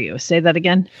can't hear you. Say that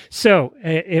again. So,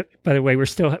 by the way, we're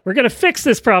going to fix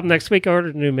this problem next week. I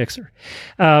ordered a new mixer.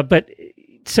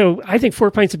 So I think 4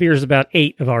 pints of beer is about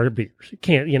 8 of our beers. You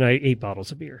can't, 8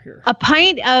 bottles of beer here. A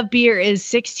pint of beer is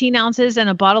 16 ounces and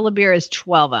a bottle of beer is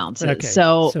 12 ounces. Okay.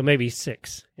 So maybe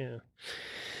 6. Yeah.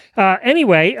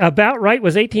 Anyway, about right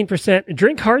was 18%.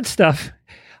 Drink hard stuff.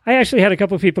 I actually had a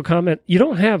couple of people comment, you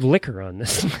don't have liquor on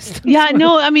this list. Yeah,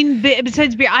 no, I mean,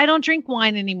 besides beer, I don't drink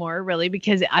wine anymore, really,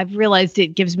 because I've realized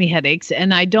it gives me headaches.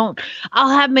 And I'll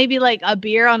have maybe like a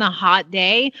beer on a hot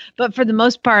day, but for the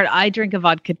most part, I drink a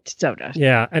vodka soda.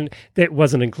 Yeah, and that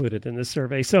wasn't included in this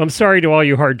survey. So I'm sorry to all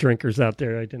you hard drinkers out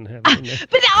there. I didn't have it in there.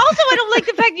 But also, I don't like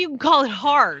the fact that you can call it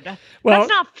hard. Well, that's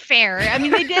not fair. I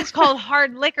mean, it's called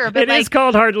hard liquor. But it is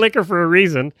called hard liquor for a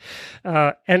reason.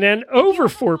 And then over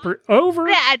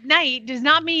at night does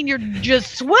not mean you're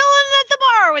just swilling at the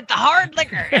bar with the hard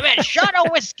liquor. I mean, a shot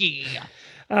of whiskey.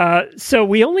 So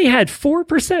we only had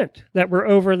 4% that were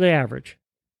over the average.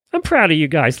 I'm proud of you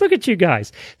guys. Look at you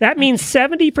guys. That means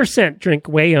 70% drink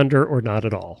way under or not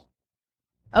at all.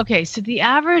 Okay, so the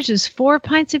average is 4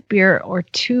 pints of beer or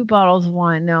 2 bottles of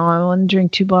wine. No, I want to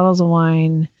drink 2 bottles of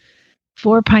wine.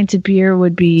 4 pints of beer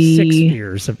would be 6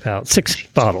 beers, about 6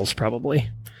 bottles probably,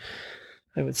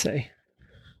 I would say.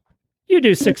 You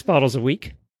do 6 bottles a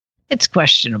week. It's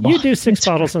questionable. You do 6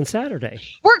 bottles on Saturday.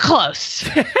 We're close.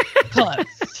 Close.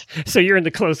 So you're in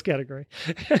the close category.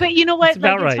 But you know what? It's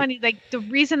about right. It's funny. Like, the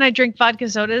reason I drink vodka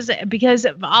sodas because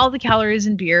of all the calories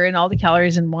in beer and all the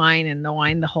calories in wine and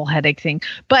the whole headache thing.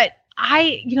 But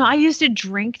I used to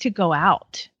drink to go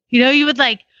out. You would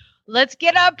let's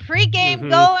get our pregame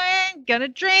going, gonna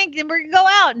drink, and we're gonna go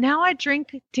out. Now I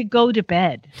drink to go to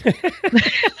bed.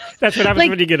 That's what happens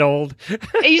when you get old.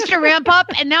 I used to ramp up,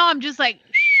 and now I'm just like...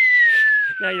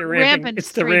 Now you're ramping. Ramping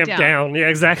It's the ramp straight down. Yeah,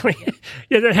 exactly.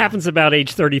 Yeah, that happens about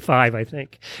age 35, I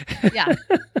think. Yeah.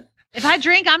 If I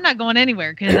drink, I'm not going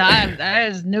anywhere because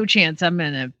there's no chance I'm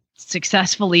going to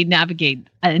successfully navigate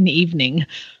an evening.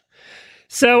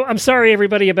 So I'm sorry,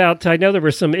 everybody, I know there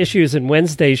were some issues in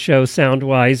Wednesday's show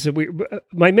sound-wise.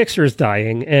 My mixer is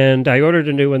dying, and I ordered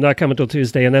a new one, not coming until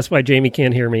Tuesday, and that's why Jamie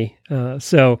can't hear me.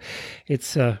 So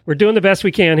it's we're doing the best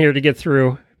we can here to get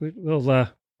through.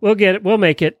 We'll get it. We'll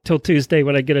make it till Tuesday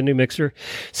when I get a new mixer.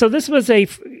 So this was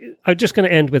I'm just going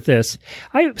to end with this.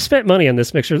 I spent money on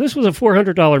this mixer. This was a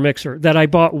 $400 mixer that I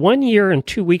bought 1 year and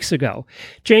 2 weeks ago.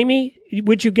 Jamie,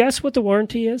 would you guess what the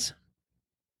warranty is?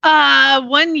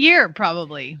 1 year,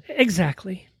 probably.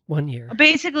 Exactly. 1 year.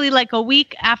 Basically like a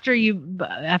week after you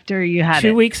had 2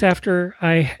 it. weeks after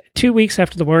 2 weeks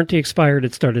after the warranty expired,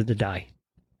 it started to die.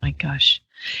 My gosh.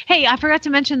 Hey, I forgot to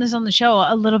mention this on the show.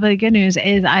 A little bit of good news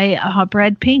is I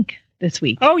bred Pink this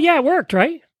week. Oh yeah, it worked,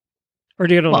 right? Or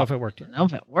do you don't know if it worked? I don't know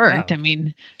if it worked. Oh. I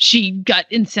mean, she got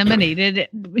inseminated.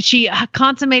 She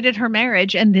consummated her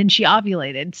marriage and then she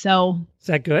ovulated. So is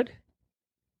that good?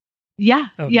 Yeah.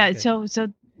 Okay, yeah. good.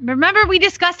 So remember we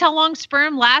discussed how long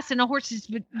sperm lasts in a horse's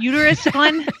uterus,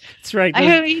 Glenn? That's right.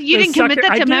 You didn't commit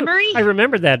that to memory? I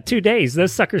remember that. 2 days.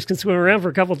 Those suckers can swim around for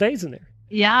a couple of days in there.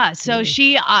 Yeah. So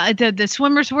she, the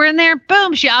swimmers were in there.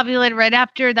 Boom. She ovulated right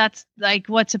after. That's like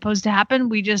what's supposed to happen.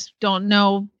 We just don't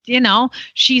know.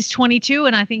 She's 22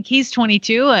 and I think he's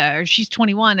 22 or she's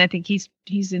 21. I think he's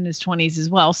in his 20s as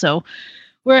well. So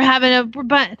we're having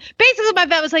but basically my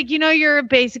vet was like, you're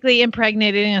basically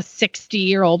impregnating a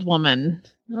 60-year-old woman.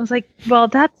 I was like, well,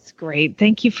 that's great.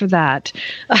 Thank you for that.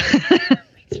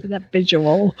 Thanks for that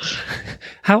visual.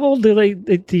 How old do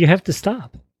you have to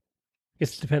stop?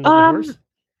 It's dependent on the horse.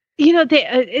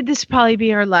 This will probably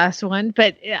be our last one,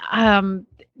 but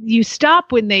you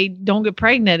stop when they don't get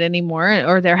pregnant anymore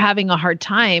or they're having a hard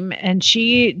time. And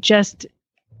she just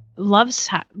loves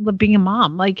being a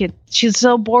mom. She's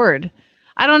so bored.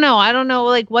 I don't know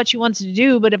like what she wants to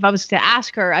do, but if I was to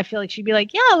ask her, I feel like she'd be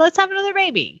like, yeah, let's have another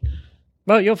baby.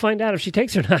 Well, you'll find out if she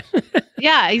takes or not.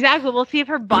 Yeah, exactly. We'll see if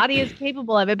her body is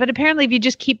capable of it. But apparently if you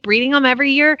just keep breeding them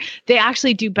every year, they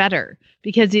actually do better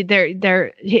because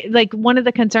they're like one of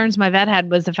the concerns my vet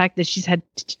had was the fact that she's had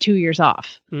 2 years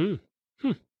off.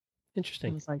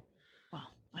 Interesting. I was like, well,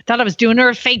 I thought I was doing her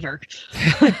a favor.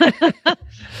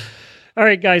 All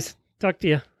right, guys. Talk to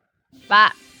you. Bye.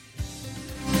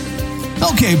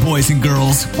 Okay, boys and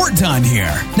girls, we're done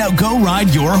here. Now go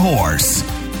ride your horse.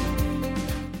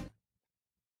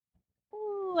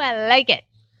 Ooh, I like it.